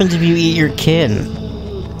 What happens if you eat your kin?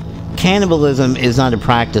 Cannibalism is not a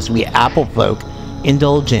practice we apple folk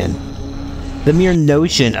indulge in. The mere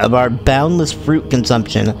notion of our boundless fruit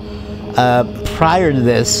consumption prior to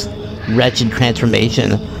this wretched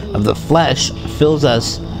transformation of the flesh fills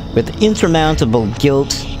us with insurmountable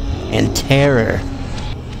guilt and terror.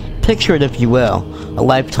 Picture it, if you will, a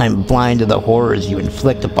lifetime blind to the horrors you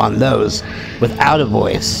inflict upon those without a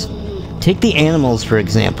voice. Take the animals, for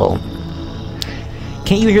example.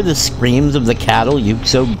 Can't you hear the screams of the cattle you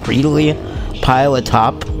so greedily pile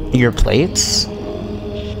atop your plates?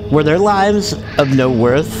 Were their lives of no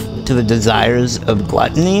worth to the desires of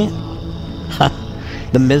gluttony?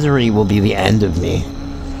 The misery will be the end of me.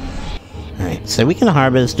 Alright, so we can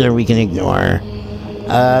harvest or we can ignore.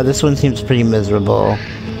 This one seems pretty miserable.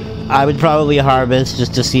 I would probably harvest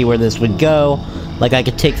just to see where this would go. Like, I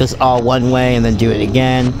could take this all one way and then do it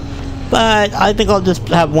again. But I think I'll just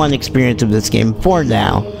have one experience of this game for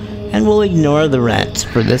now. And we'll ignore the rent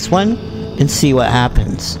for this one and see what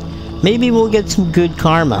happens. Maybe we'll get some good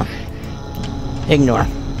karma. Ignore.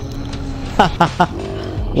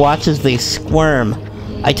 Watch as they squirm.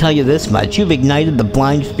 I tell you this much, you've ignited the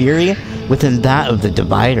blind fury within that of the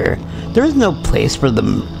divider. There is no place for the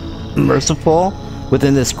merciful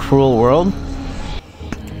within this cruel world.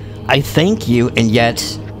 I thank you, and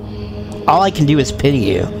yet all I can do is pity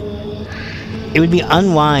you. It would be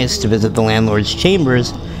unwise to visit the landlord's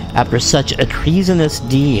chambers after such a treasonous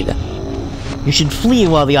deed. You should flee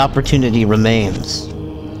while the opportunity remains.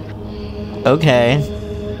 Okay.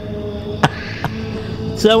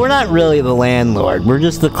 So we're not really the landlord, we're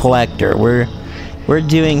just the collector. We're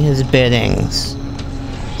doing his biddings.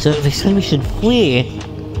 So they said we should flee.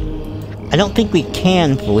 I don't think we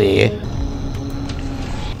can flee.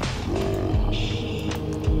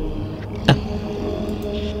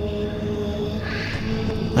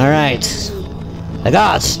 Alright.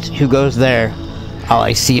 Aghast! Who goes there? All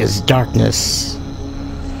I see is darkness.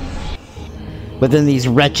 Within these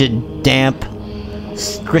wretched, damp,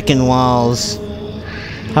 stricken walls,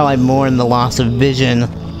 how I mourn the loss of vision.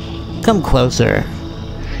 Come closer.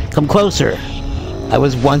 Come closer. I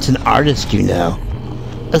was once an artist, you know.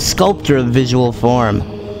 a sculptor of visual form,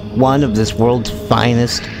 one of this world's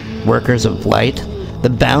finest workers of light, the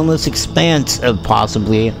boundless expanse of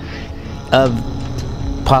possibility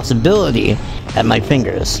at my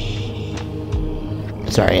fingers.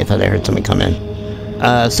 Sorry, I thought I heard something come in.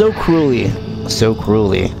 So cruelly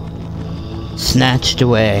snatched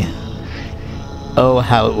away. Oh,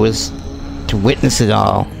 how it was to witness it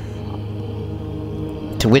all.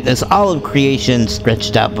 To witness all of creation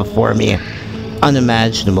stretched out before me.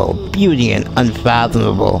 Unimaginable, beauty and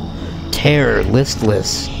unfathomable, terror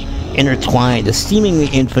listless, intertwined, a seemingly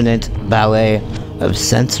infinite ballet of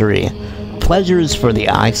sensory, pleasures for the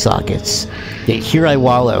eye sockets. Yet here I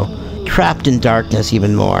wallow, trapped in darkness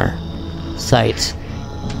even more. Sight,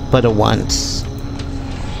 but a once.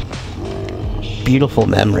 Beautiful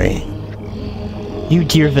memory. You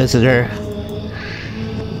dear visitor,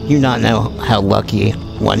 you not know how lucky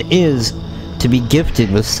one is to be gifted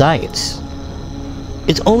with sight.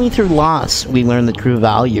 It's only through loss we learn the true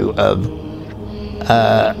value of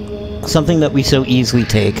something that we so easily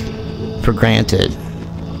take for granted.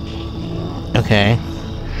 Okay.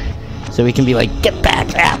 So we can be like, get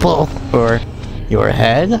back, Apple! Or, your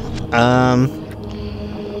head?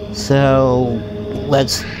 So,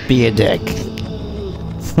 let's be a dick.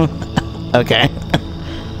 Okay.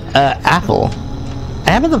 Apple.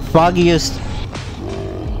 I haven't the foggiest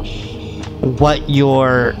what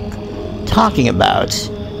you're talking about.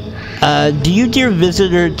 Do you, dear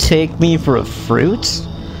visitor, take me for a fruit?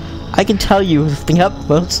 I can tell you with the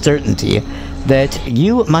utmost certainty that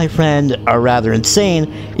you, my friend, are rather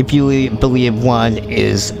insane if you believe one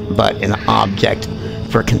is but an object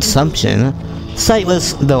for consumption.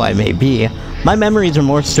 Sightless though I may be, my memories are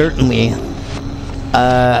more certainly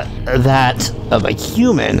that of a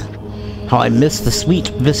human. How I miss the sweet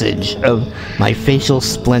visage of my facial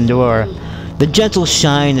splendor, the gentle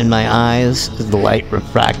shine in my eyes as the light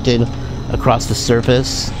refracted across the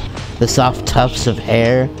surface, the soft tufts of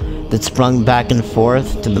hair that sprung back and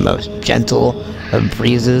forth to the most gentle of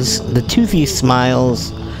breezes, the toothy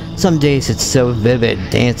smiles. Some days it's so vivid,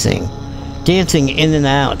 dancing in and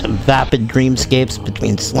out of vapid dreamscapes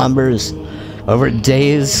between slumbers. Over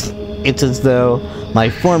days, it's as though my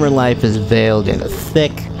former life is veiled in a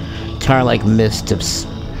thick, tar-like mist of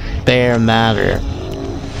spare matter.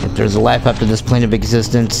 If there's a life after this plane of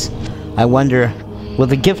existence, I wonder, will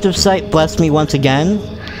the gift of sight bless me once again?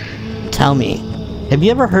 Tell me, have you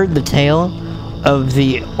ever heard the tale of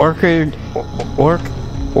the orchard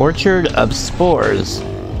of spores?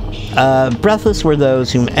 Breathless were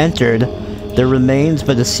those whom entered, their remains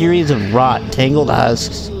but a series of wrought, tangled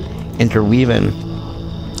husks interweaving.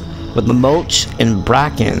 With the mulch and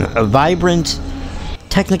bracken, a vibrant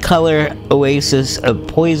technicolor oasis of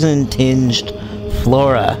poison-tinged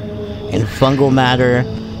flora and fungal matter,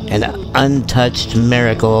 an untouched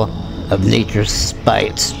miracle of nature's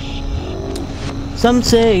spite. Some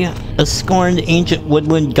say a scorned ancient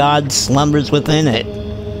woodland god slumbers within it,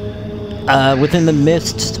 within the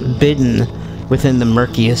mists bidden within the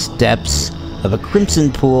murkiest depths of a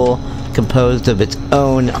crimson pool composed of its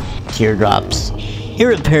own teardrops,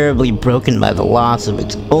 irreparably broken by the loss of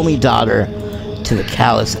its only daughter to the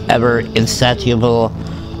callous, ever insatiable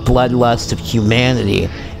bloodlust of humanity,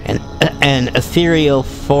 an ethereal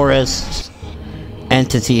forest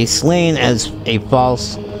entity slain as a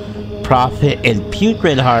false prophet and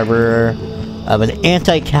putrid harborer of an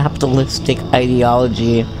anti-capitalistic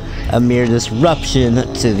ideology, a mere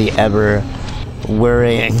disruption to the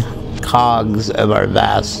ever-whirring cogs of our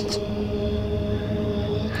vast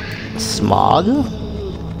smog?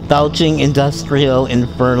 Belching industrial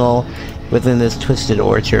infernal within this twisted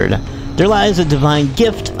orchard, there lies a divine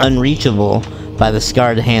gift unreachable by the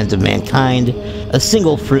scarred hands of mankind, a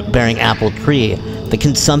single fruit-bearing apple tree, the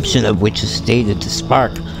consumption of which is stated to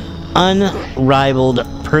spark unrivaled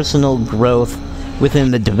personal growth within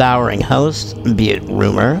the devouring host, be it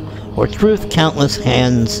rumor or truth. Countless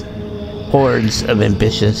hordes of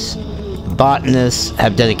ambitious botanists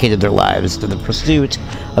have dedicated their lives to the pursuit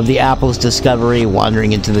of the apple's discovery,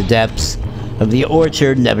 wandering into the depths of the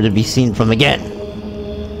orchard, never to be seen from again.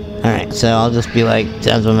 Alright, so I'll just be like,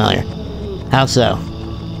 sounds familiar. How so?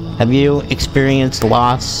 Have you experienced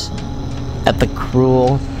loss at the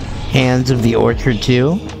cruel hands of the orchard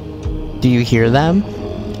too? Do you hear them?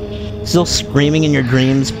 Still screaming in your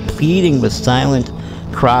dreams, pleading with silent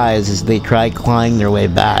cries as they try clawing their way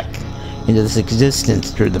back into this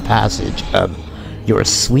existence through the passage of your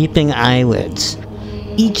sleeping eyelids.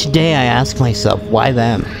 Each day I ask myself, why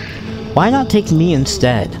them? Why not take me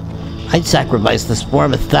instead? I'd sacrifice this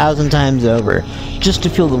form 1,000 times over, just to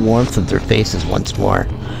feel the warmth of their faces once more,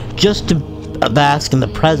 just to bask in the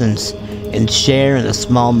presence and share in a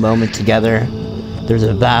small moment together. There's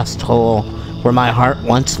a vast hole where my heart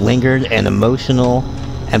once lingered, an emotional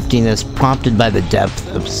emptiness prompted by the depth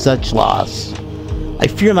of such loss. I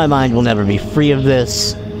fear my mind will never be free of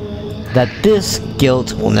this, that this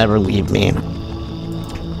guilt will never leave me.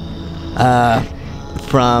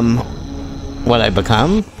 From what I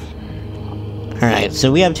become? Alright,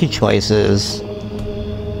 so we have two choices.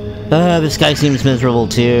 This guy seems miserable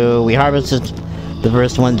too. We harvested the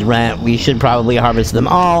first one's rent. We should probably harvest them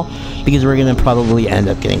all, because we're gonna probably end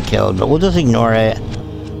up getting killed, but we'll just ignore it.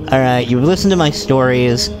 Alright, you've listened to my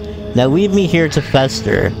stories. Now leave me here to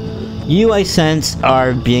fester. You, I sense,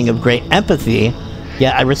 are being of great empathy,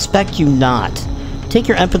 yet I respect you not. Take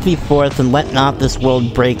your empathy forth and let not this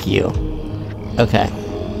world break you. Okay.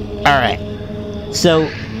 Alright. So,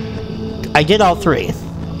 I did all three.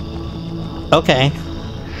 Okay.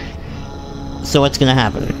 So what's gonna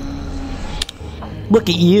happen? Look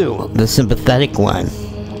at you, the sympathetic one.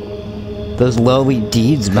 Those lowly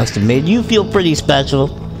deeds must have made you feel pretty special.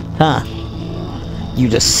 Huh. You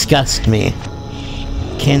disgust me.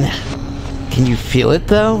 Can you feel it,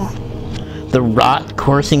 though? The rot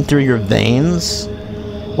coursing through your veins?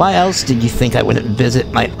 Why else did you think I wouldn't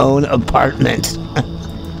visit my own apartment?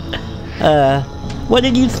 What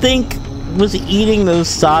did you think was eating those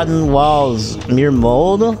sodden walls? Mere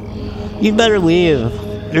mold? You'd better leave.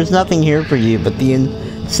 There's nothing here for you but the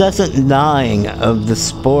incessant gnawing of the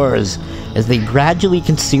spores as they gradually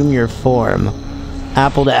consume your form.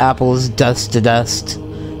 Apple to apples, dust to dust.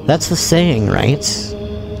 That's the saying, right?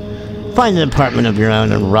 Find an apartment of your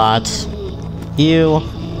own and rot. You're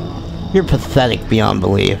pathetic beyond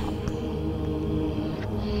belief.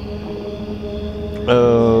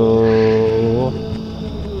 Oh.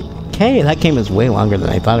 Okay, that game is way longer than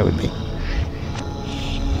I thought it would be.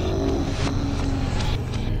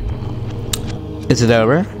 Is it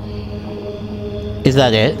over? Is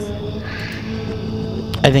that it?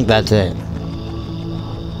 I think that's it.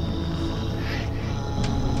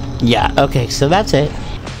 Yeah, okay, so that's it.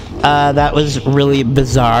 That was really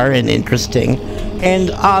bizarre and interesting,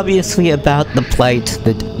 and obviously about the plight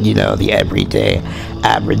that, you know, the everyday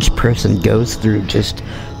average person goes through, just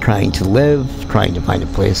trying to live, trying to find a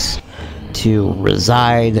place to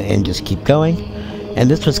reside, and just keep going.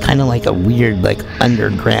 And this was kind of like a weird, like,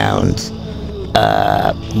 underground,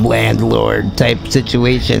 landlord type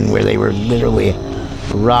situation where they were literally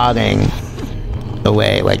rotting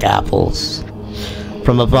away like apples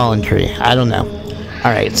from a fallen tree. I don't know.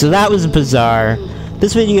 Alright, so that was bizarre.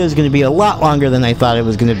 This video is going to be a lot longer than I thought it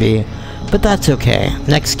was going to be, but that's okay.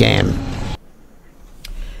 Next game.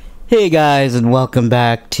 Hey guys, and welcome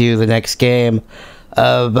back to the next game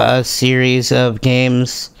of a series of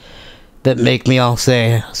games that make me all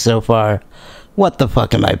say, so far, what the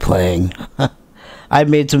fuck am I playing? I've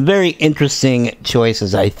made some very interesting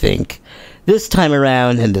choices, I think, this time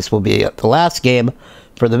around, and this will be the last game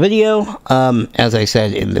for the video. As I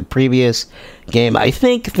said in the previous game, I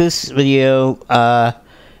think this video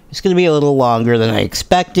is going to be a little longer than I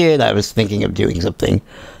expected. I was thinking of doing something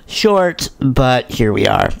short, but here we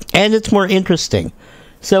are, and it's more interesting.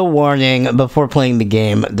 So warning, before playing the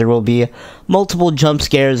game, there will be multiple jump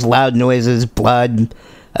scares, loud noises, blood,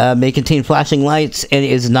 may contain flashing lights, and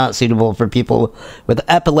is not suitable for people with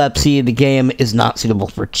epilepsy. The game is not suitable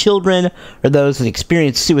for children or those that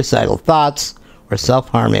experience suicidal thoughts or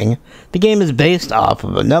self-harming. The game is based off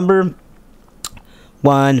of a number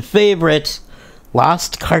one favorite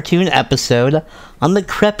lost cartoon episode on the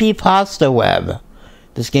creepypasta web.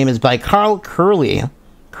 This game is by Carl Curley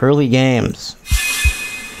Games.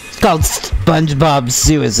 It's called SpongeBob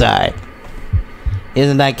Suicide.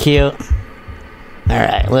 Isn't that cute?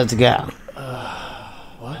 Alright, let's go.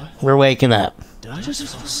 What? We're waking up. Did I just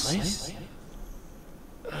fall asleep?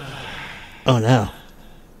 Oh no.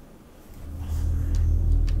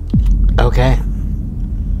 Okay.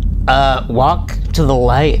 Walk to the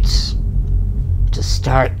lights to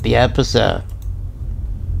start the episode.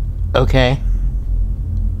 Okay.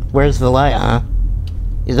 Where's the light, huh?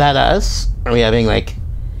 Is that us? Are we having, like,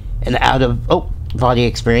 an out-of-body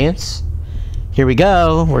experience? Here we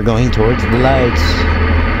go. We're going towards the lights.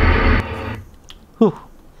 Whew.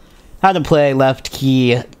 How to play: left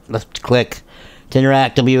key, left click to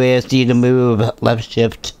interact, WASD to move, left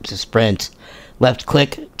shift to sprint, left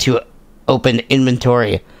click to open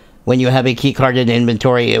inventory. When you have a keycard in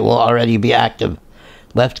inventory, it will already be active.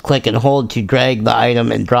 Left click and hold to drag the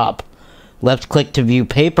item and drop. Left click to view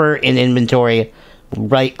paper in inventory.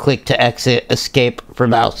 Right click to exit, escape for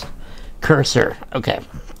mouse cursor. Okay.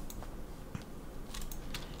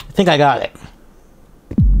 I think I got it.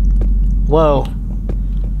 Whoa.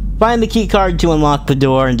 Find the key card to unlock the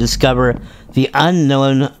door and discover the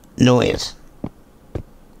unknown noise.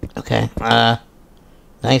 Okay,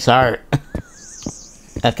 nice art.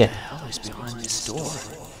 Okay. What the hell is behind this door?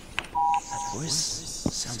 That voice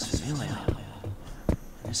sounds familiar.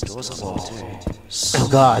 And this door's locked too. Oh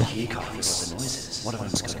god. Key card for the noises. One of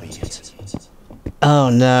them's gonna be it.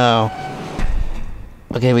 Oh no.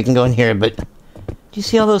 Okay, we can go in here, but do you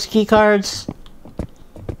see all those key cards?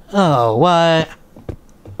 Oh, what?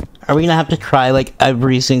 Are we gonna have to try like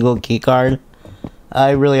every single key card?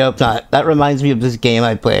 I really hope not. That reminds me of this game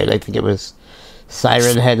I played. I think it was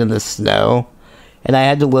Siren Head in the Snow. And I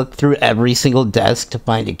had to look through every single desk to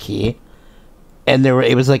find a key. And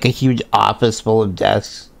it was like a huge office full of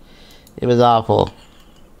desks. It was awful.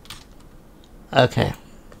 Okay.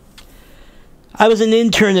 I was an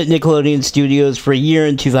intern at Nickelodeon Studios for a year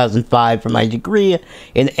in 2005 for my degree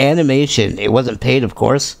in animation. It wasn't paid, of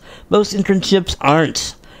course. Most internships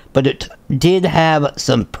aren't. But it did have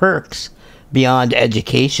some perks beyond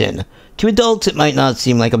education. To adults, it might not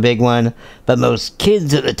seem like a big one, but most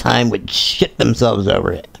kids at the time would shit themselves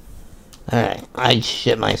over it. Alright, I'd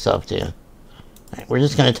shit myself too. Alright, we're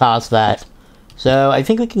just gonna toss that. So, I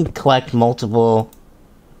think we can collect multiple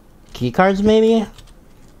keycards, maybe?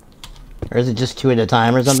 Or is it just 2 at a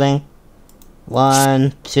time or something?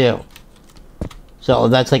 1, 2. So,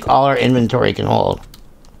 that's like all our inventory can hold.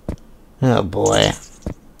 Oh boy.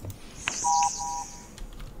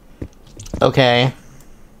 Okay.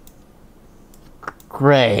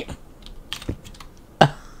 Great.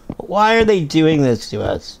 Why are they doing this to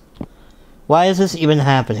us? Why is this even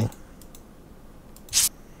happening?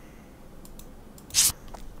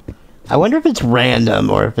 I wonder if it's random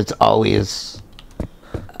or if it's always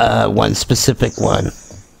one specific one.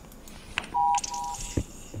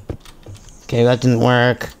 Okay, that didn't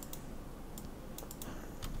work.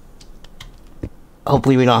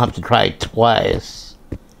 Hopefully we don't have to try it twice.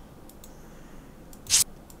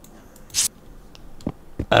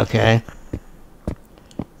 Okay.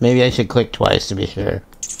 Maybe I should click twice to be sure.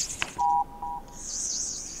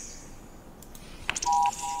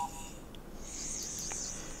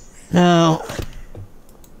 No.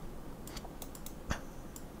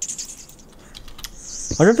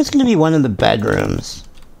 I wonder if it's gonna be one of the bedrooms.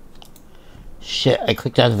 Shit, I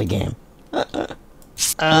clicked out of the game. There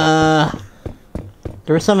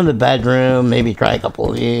was some in the bedroom. Maybe try a couple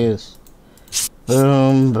of these.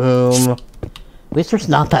 Boom, boom. At least there's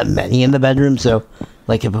not that many in the bedroom, so,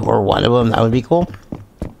 like, if it were one of them, that would be cool.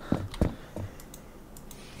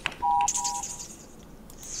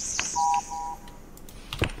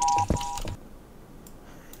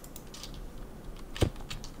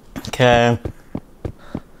 Okay.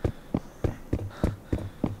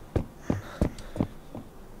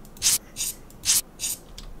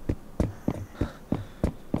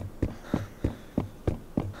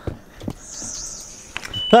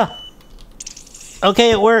 Ah!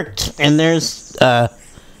 Okay, it worked! And there's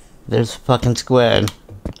fucking squid.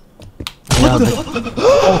 No,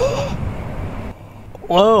 oh.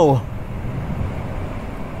 Whoa!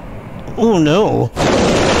 Oh no!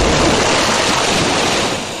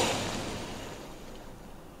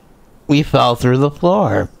 We fell through the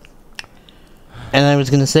floor. And I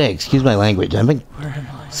was gonna say, excuse my language, I've been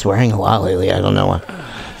swearing a lot lately, I don't know what.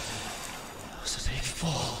 It's a big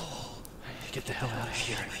fall. Get the hell out of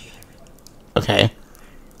here. Okay.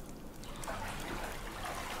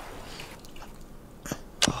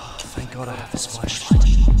 Oh, thank God I have this flashlight.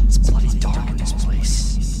 It's bloody dark in this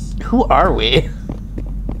place. Who are we?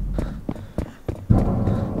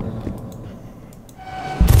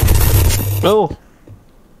 Oh.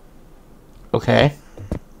 Okay.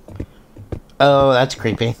 Oh, that's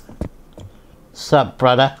creepy. Sup,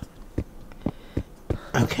 brother?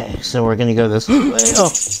 Okay, so we're gonna go this way.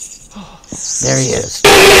 Oh. There he is.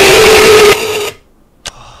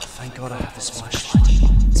 Oh, thank God I have this flashlight.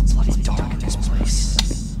 It's bloody dark in this place.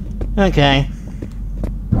 Okay.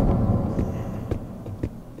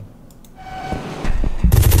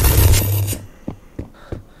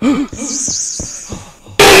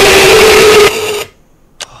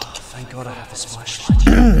 Thank God I have this flashlight.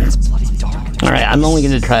 It's bloody dark in this Alright, I'm only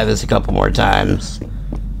gonna try this a couple more times.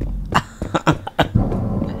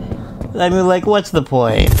 I mean, like, what's the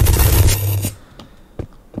point?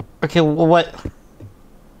 Okay, well, what?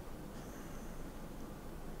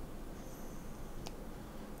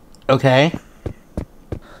 Okay.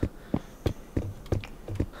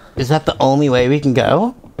 Is that the only way we can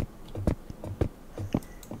go?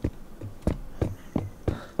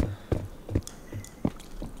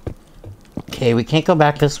 Okay, we can't go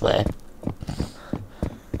back this way.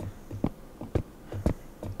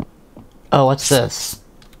 Oh, what's this?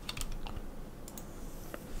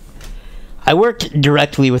 I worked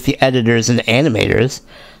directly with the editors and animators.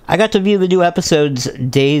 I got to view the new episodes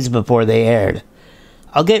days before they aired.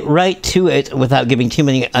 I'll get right to it without giving too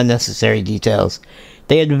many unnecessary details.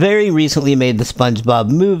 They had very recently made the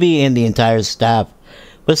SpongeBob movie, and the entire staff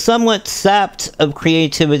was somewhat sapped of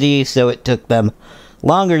creativity, so it took them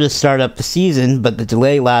longer to start up the season, but the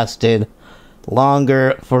delay lasted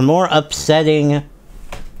longer for more upsetting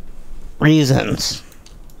reasons.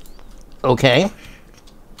 Okay.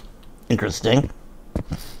 Interesting.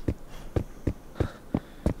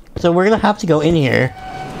 So we're gonna have to go in here,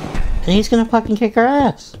 and he's gonna fucking kick our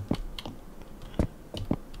ass.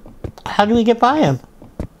 How do we get by him?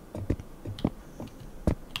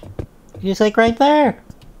 He's like right there.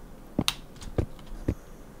 Can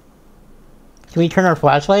we turn our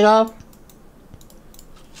flashlight off?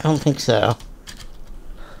 I don't think so.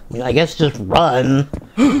 I mean, I guess just run.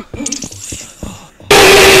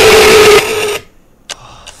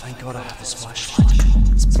 Oh, thank God I have this flashlight.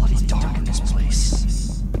 It's bloody dark in this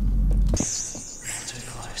place. Too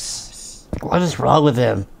close. What is wrong with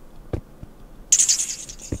him?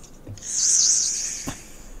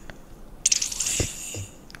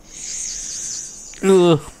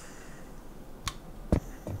 Ugh.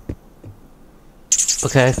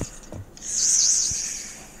 Okay.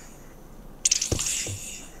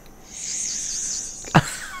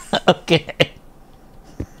 Okay.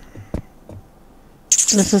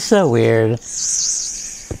 This is so weird.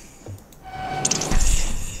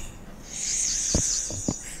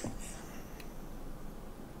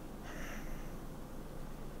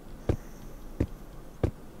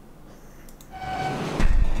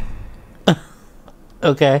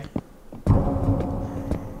 Okay.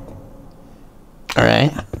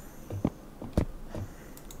 Alright.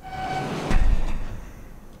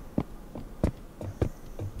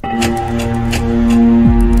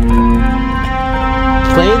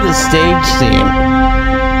 Play the stage scene.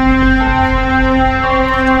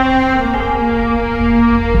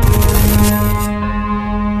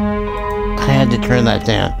 I had to turn that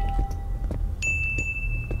down.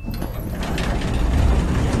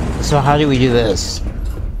 So how do we do this?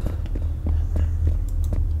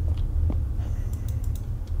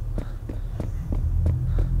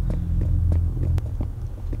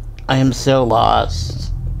 I am so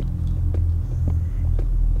lost.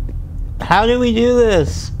 How do we do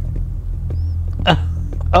this?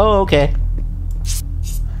 Oh, okay.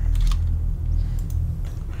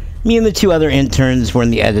 Me and the two other interns were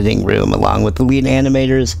in the editing room, along with the lead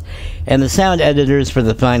animators and the sound editors for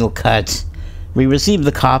the final cut. We received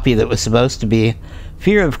the copy that was supposed to be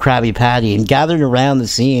Fear of Krabby Patty and gathered around the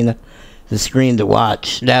screen to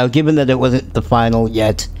watch. Now, given that it wasn't the final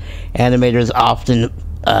yet, animators often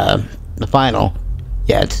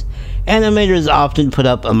put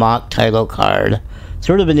up a mock title card,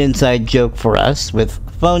 sort of an inside joke for us, with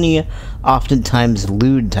phony, oftentimes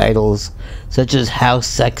lewd titles, such as How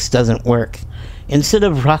Sex Doesn't Work, instead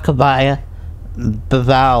of Rockabye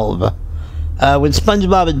Bevalve. When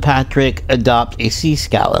SpongeBob and Patrick adopt a sea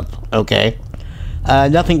scallop, okay?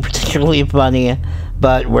 Nothing particularly funny,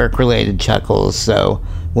 but work-related chuckles, so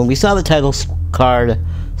when we saw the title card,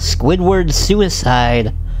 Squidward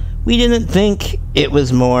Suicide, we didn't think it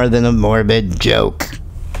was more than a morbid joke.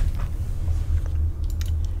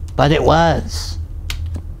 But it was.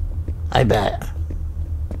 I bet.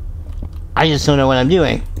 I just don't know what I'm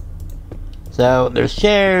doing. So, there's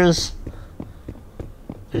chairs.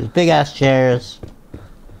 There's big-ass chairs.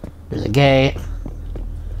 There's a gate.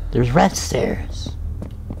 There's red stairs.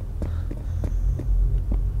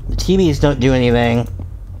 The TVs don't do anything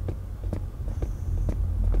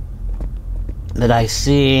that I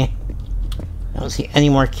see. I don't see any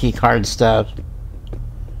more key card stuff.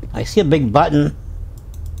 I see a big button.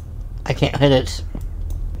 I can't hit it.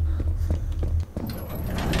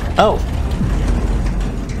 Oh.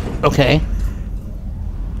 Okay.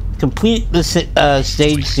 Complete the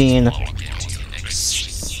stage scene.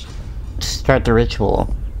 Start the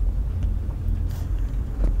ritual.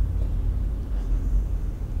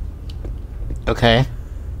 Okay.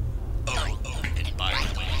 And by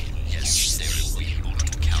the way, yes, there will be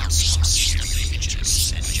multiple counts of serial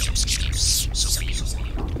images and jump scares, so be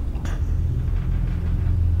warned.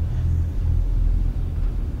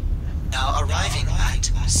 Now arriving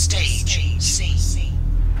at stage scene.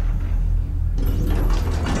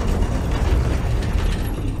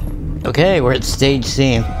 Okay, we're at stage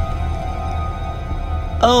scene.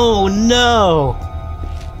 Oh no!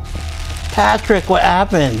 Patrick, what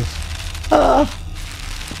happened?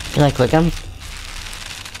 Can I click him?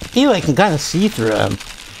 Ew, I can kind of see through him.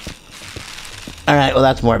 Alright, well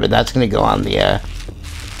that's morbid. That's gonna go on the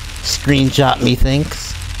screenshot,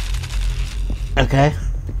 methinks. Okay.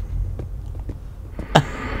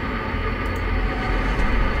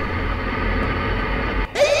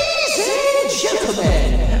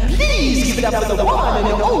 Gentlemen, please give it up for the one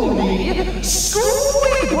and only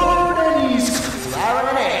Squidward and his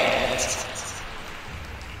clarinet.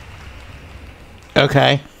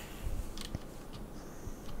 Okay.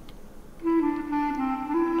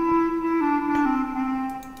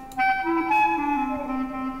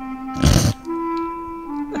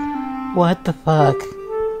 What the fuck?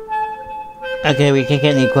 Okay, we can't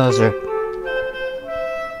get any closer.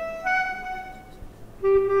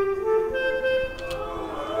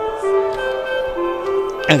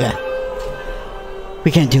 Okay.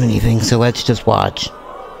 We can't do anything, so let's just watch.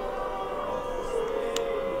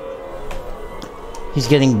 He's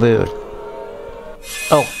getting booed.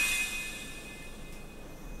 Oh.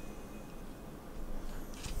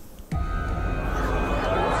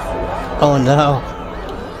 Oh no.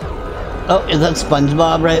 Oh, is that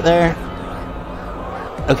SpongeBob right there?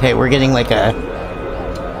 Okay, we're getting like a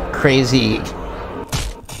crazy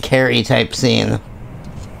Carrie type scene.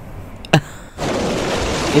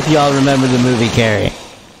 If y'all remember the movie Carrie.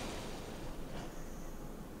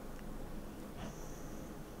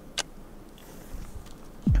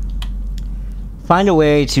 Find a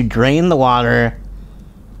way to drain the water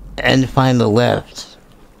and find the lift.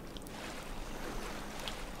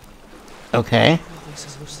 Okay.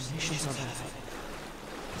 These hallucinations I'm having.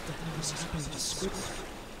 What the hell is happening to Squidward?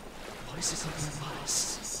 Why is it like my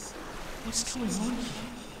eyes? What's going on here?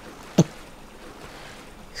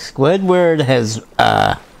 Squidward has,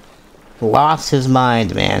 lost his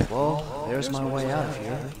mind, man. Well, there's my way out of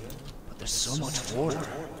here. But there's so much water.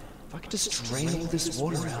 If I could just drain all this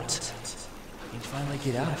water out, I can finally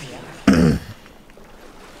get out of here.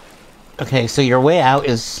 Okay, so your way out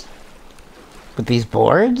is with these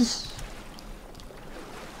boards?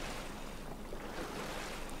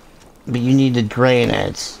 But you need to drain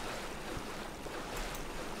it.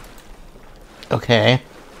 Okay.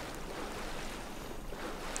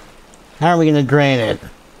 How are we gonna drain it?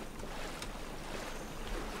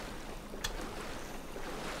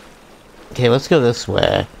 Okay, let's go this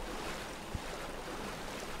way.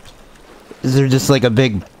 Is there just like a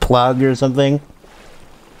big plug or something?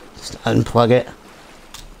 Just unplug it.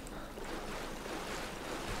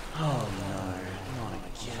 Oh no, not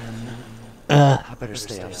again. I better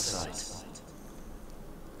stay out of sight.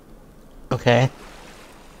 Okay.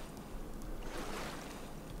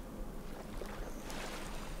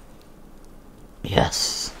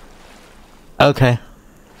 Yes. Okay.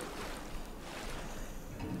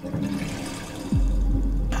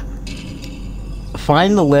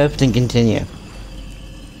 Find the lift and continue.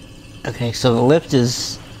 Okay, so the lift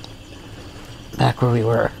is back where we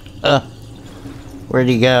were. Where'd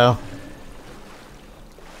he go?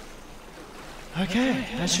 Okay,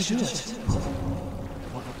 that should do it.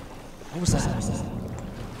 What was that?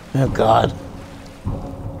 Oh god.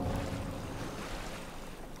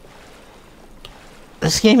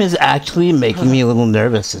 This game is actually making me a little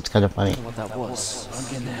nervous. It's kind of funny. I don't know what that was.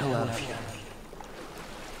 I'm getting the hell out of here.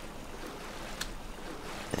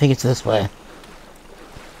 I think it's this way.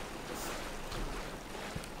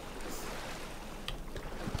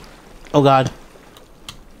 Oh god.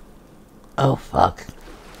 Oh fuck.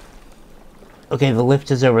 Okay, the lift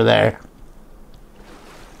is over there.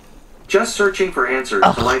 Just searching for answers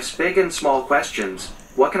to life's big and small questions.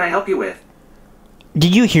 What can I help you with?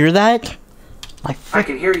 Did you hear that? I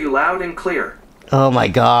can hear you loud and clear. Oh my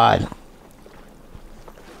god.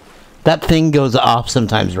 That thing goes off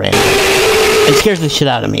sometimes randomly. It scares the shit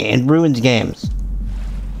out of me and ruins games.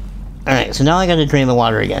 Alright, so now I gotta drain the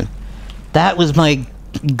water again. That was my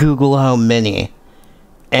Google Home Mini.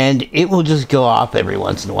 And it will just go off every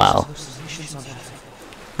once in a while.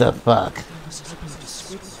 The fuck?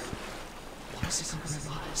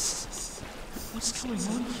 What's going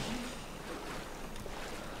on here?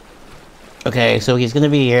 Okay, so he's gonna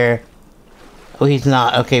be here. Oh, he's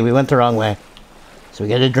not. Okay, we went the wrong way. So we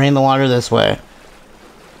gotta drain the water this way.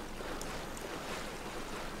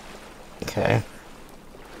 Okay.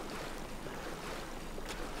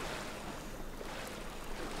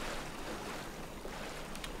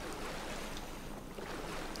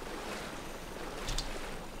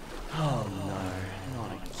 Oh no,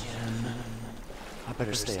 not again. I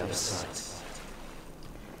better stay out of sight.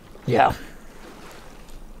 Yeah.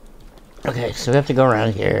 Okay, so we have to go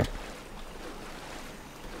around here.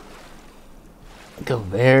 Go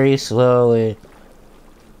very slowly.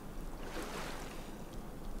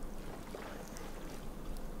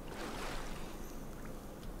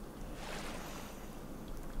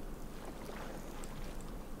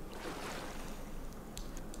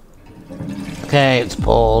 Okay, it's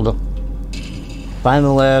pulled. Find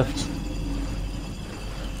the lift.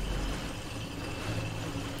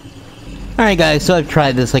 Alright guys, so I've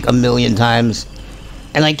tried this like a million times.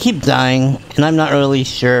 And I keep dying, and I'm not really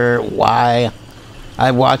sure why.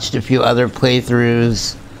 I watched a few other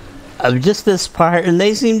playthroughs of just this part, and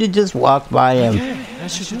they seem to just walk by him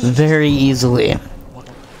very easily.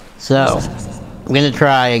 So, I'm gonna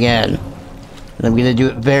try again. And I'm gonna do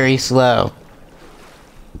it very slow.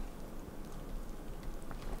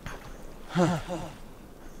 Don't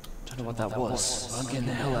know what that was. I'm getting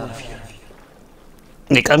the hell out of here.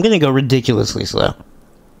 Nick, I'm gonna go ridiculously slow.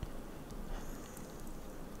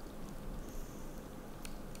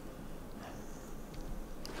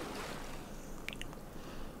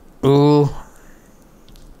 Ooh.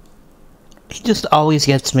 He just always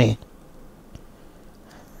gets me.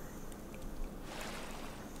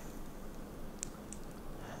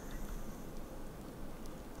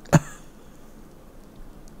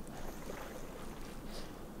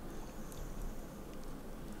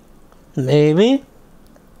 Maybe?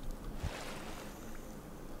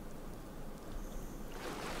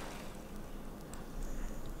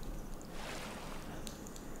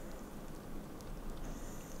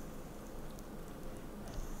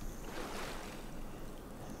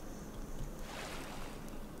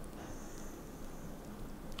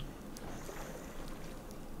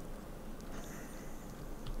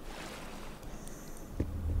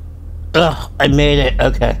 Ugh, I made it.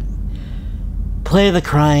 Okay. Play the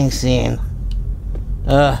crying scene.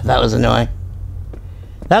 Ugh, that was annoying.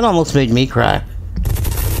 That almost made me cry.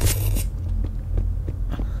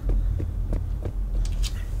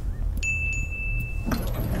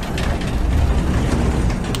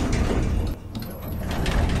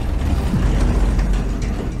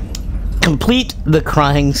 Complete the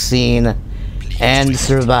crying scene and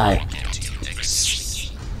survive.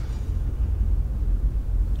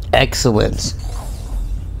 Excellent.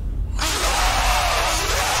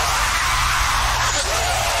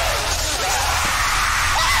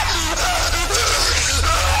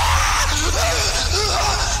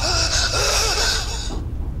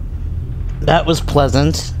 That was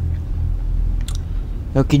pleasant.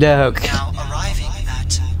 Okie doke. Now arriving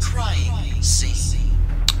at crying scene.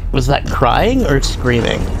 Was that crying or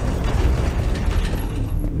screaming?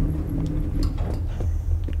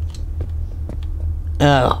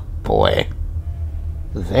 Oh boy.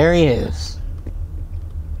 There he is.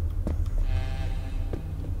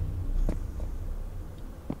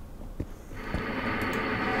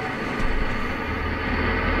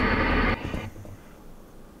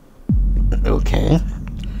 Okay.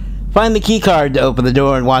 Find the key card to open the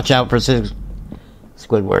door and watch out for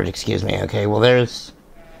Squidward, excuse me. Okay, well there's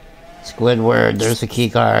Squidward, there's the key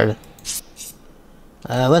card.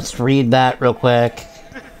 Let's read that real quick.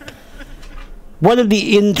 One of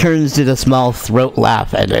the interns did a small throat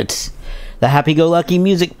laugh at it. The happy-go-lucky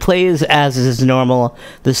music plays as is normal.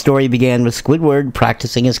 The story began with Squidward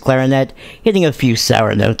practicing his clarinet, hitting a few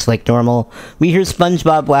sour notes like normal. We hear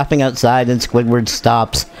SpongeBob laughing outside, and Squidward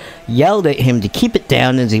stops, yelled at him to keep it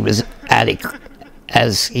down as he was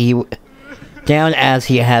as he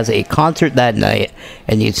has a concert that night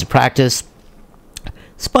and needs to practice.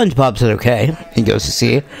 SpongeBob said okay and goes to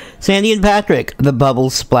see Sandy and Patrick. The bubble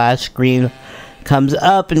splash screen comes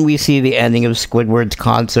up, and we see the ending of Squidward's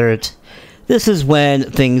concert. This is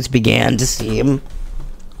when things began to seem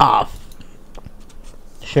off.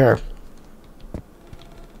 Sure.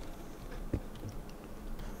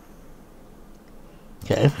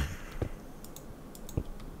 Okay.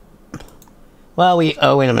 Well,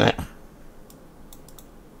 oh, wait a minute.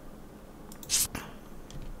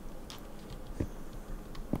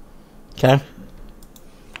 Okay.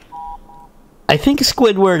 I think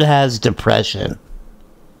Squidward has depression.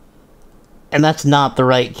 And that's not the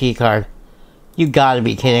right keycard. You gotta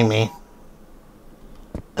be kidding me.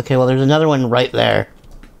 Okay, well there's another one right there.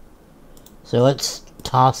 So let's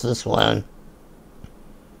toss this one.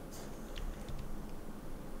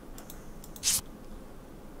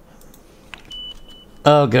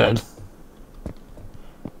 Oh, good.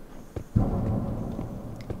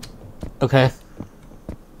 Okay.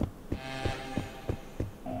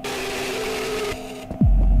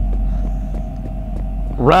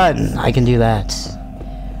 Run! I can do that.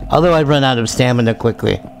 Although I'd run out of stamina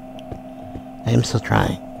quickly. I am still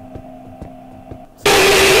trying.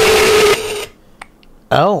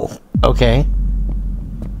 Oh, okay.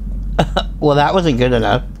 Well, that wasn't good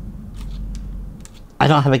enough. I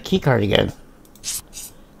don't have a keycard again.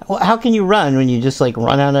 Well, how can you run when you just, like,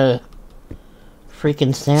 run out of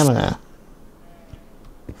freaking stamina?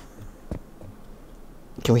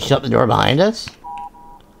 Can we shut the door behind us?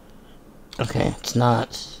 Okay, it's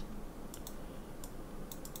not.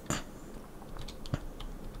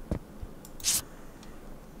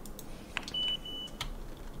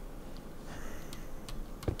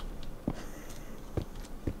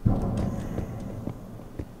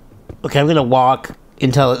 Okay, I'm gonna walk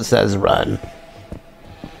until it says run.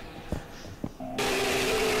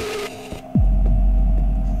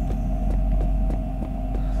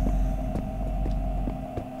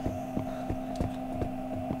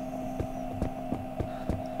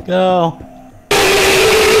 Go.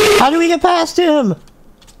 How do we get past him?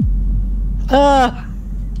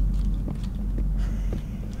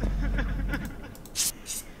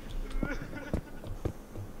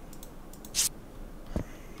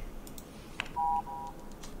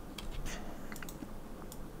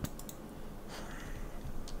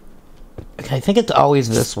 Okay, I think it's always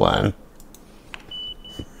this one.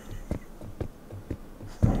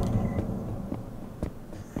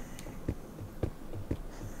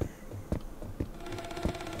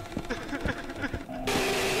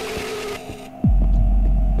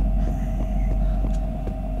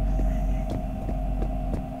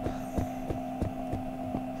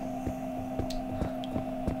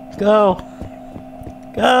 Go!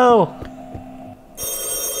 Go!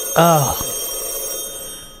 Oh.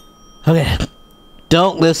 Okay.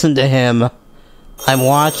 Don't listen to him. I'm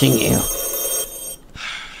watching you.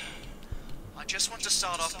 I just want to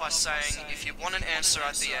start off by saying, if you want an answer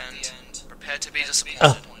at the end, prepare to be disappointed.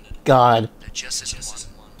 Oh, God. There just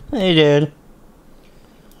isn't one. Hey, dude.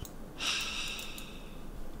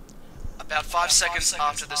 About 5 seconds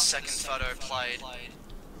after the second photo played,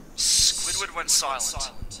 Squidward went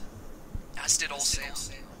silent, as did all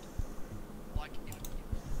sound. Like, if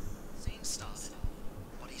the scene started,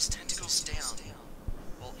 but his tentacles down.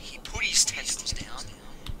 Well, he put his tentacles down,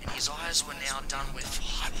 and his eyes were now done with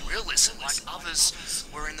hyperrealism, like others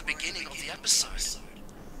were in the beginning of the episode.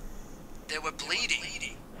 There were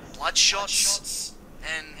bleeding, bloodshots,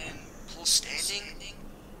 and Paul standing.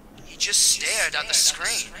 He just stared at the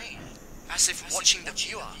screen, as if watching the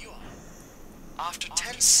viewer. After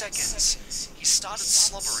 10 seconds, he started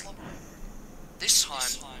slobbering, this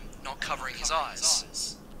time not covering his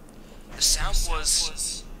eyes. The sound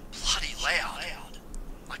was bloody loud,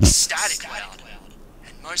 like static loud,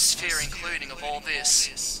 and most fear including of all this,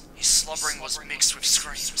 his slobbering was mixed with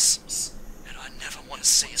screams, and I never want to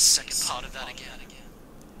see a second part of that again.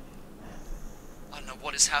 I don't know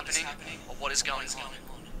what is happening, or what is going on.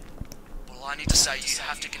 All I need to say, you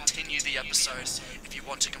have to continue the episode if you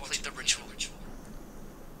want to complete the ritual.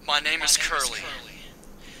 My name is Curly.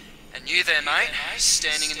 And you there, mate,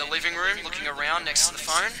 standing in the living room looking around next to the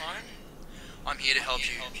phone, I'm here to help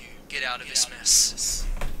you get out of this mess.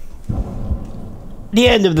 The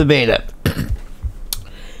end of the beta.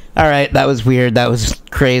 Alright, that was weird. That was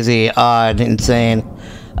crazy, odd, insane.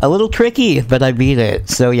 A little tricky, but I beat it.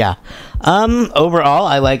 So yeah. Overall,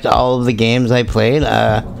 I liked all of the games I played.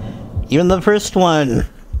 Even the first one.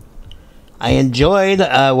 I enjoyed,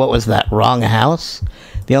 what was that? Wrong House?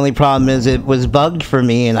 The only problem is it was bugged for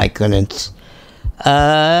me and I couldn't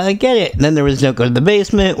get it. And then there was No Go to the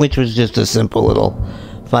Basement, which was just a simple little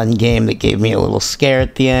fun game that gave me a little scare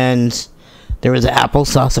at the end. There was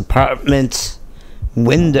Applesauce Apartment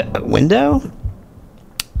window?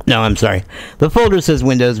 No, I'm sorry. The folder says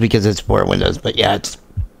Windows because it's for Windows, but yeah, it's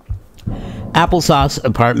Applesauce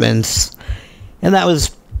Apartments. And that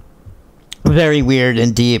was very weird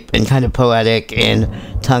and deep and kind of poetic and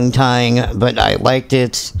tongue-tying, but I liked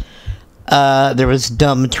it. There was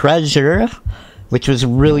Dumb Treasure, which was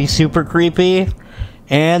really super creepy,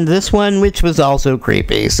 and this one, which was also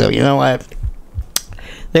creepy. So you know what?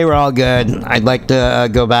 They were all good. I'd like to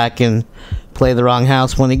go back and play the Wrong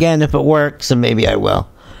House one again if it works, and maybe I will.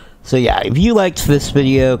 So yeah, if you liked this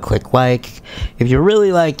video, click like. If you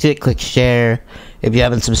really liked it, click share. If you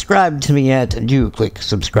haven't subscribed to me yet, do click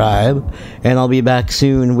subscribe. And I'll be back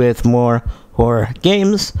soon with more horror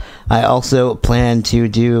games. I also plan to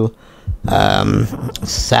do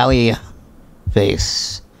Sally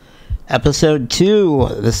Face episode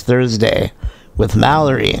 2 this Thursday with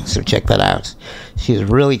Mallory. So check that out. She's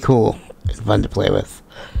really cool and fun to play with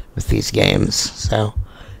these games. So,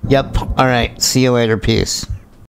 yep. Alright, see you later. Peace.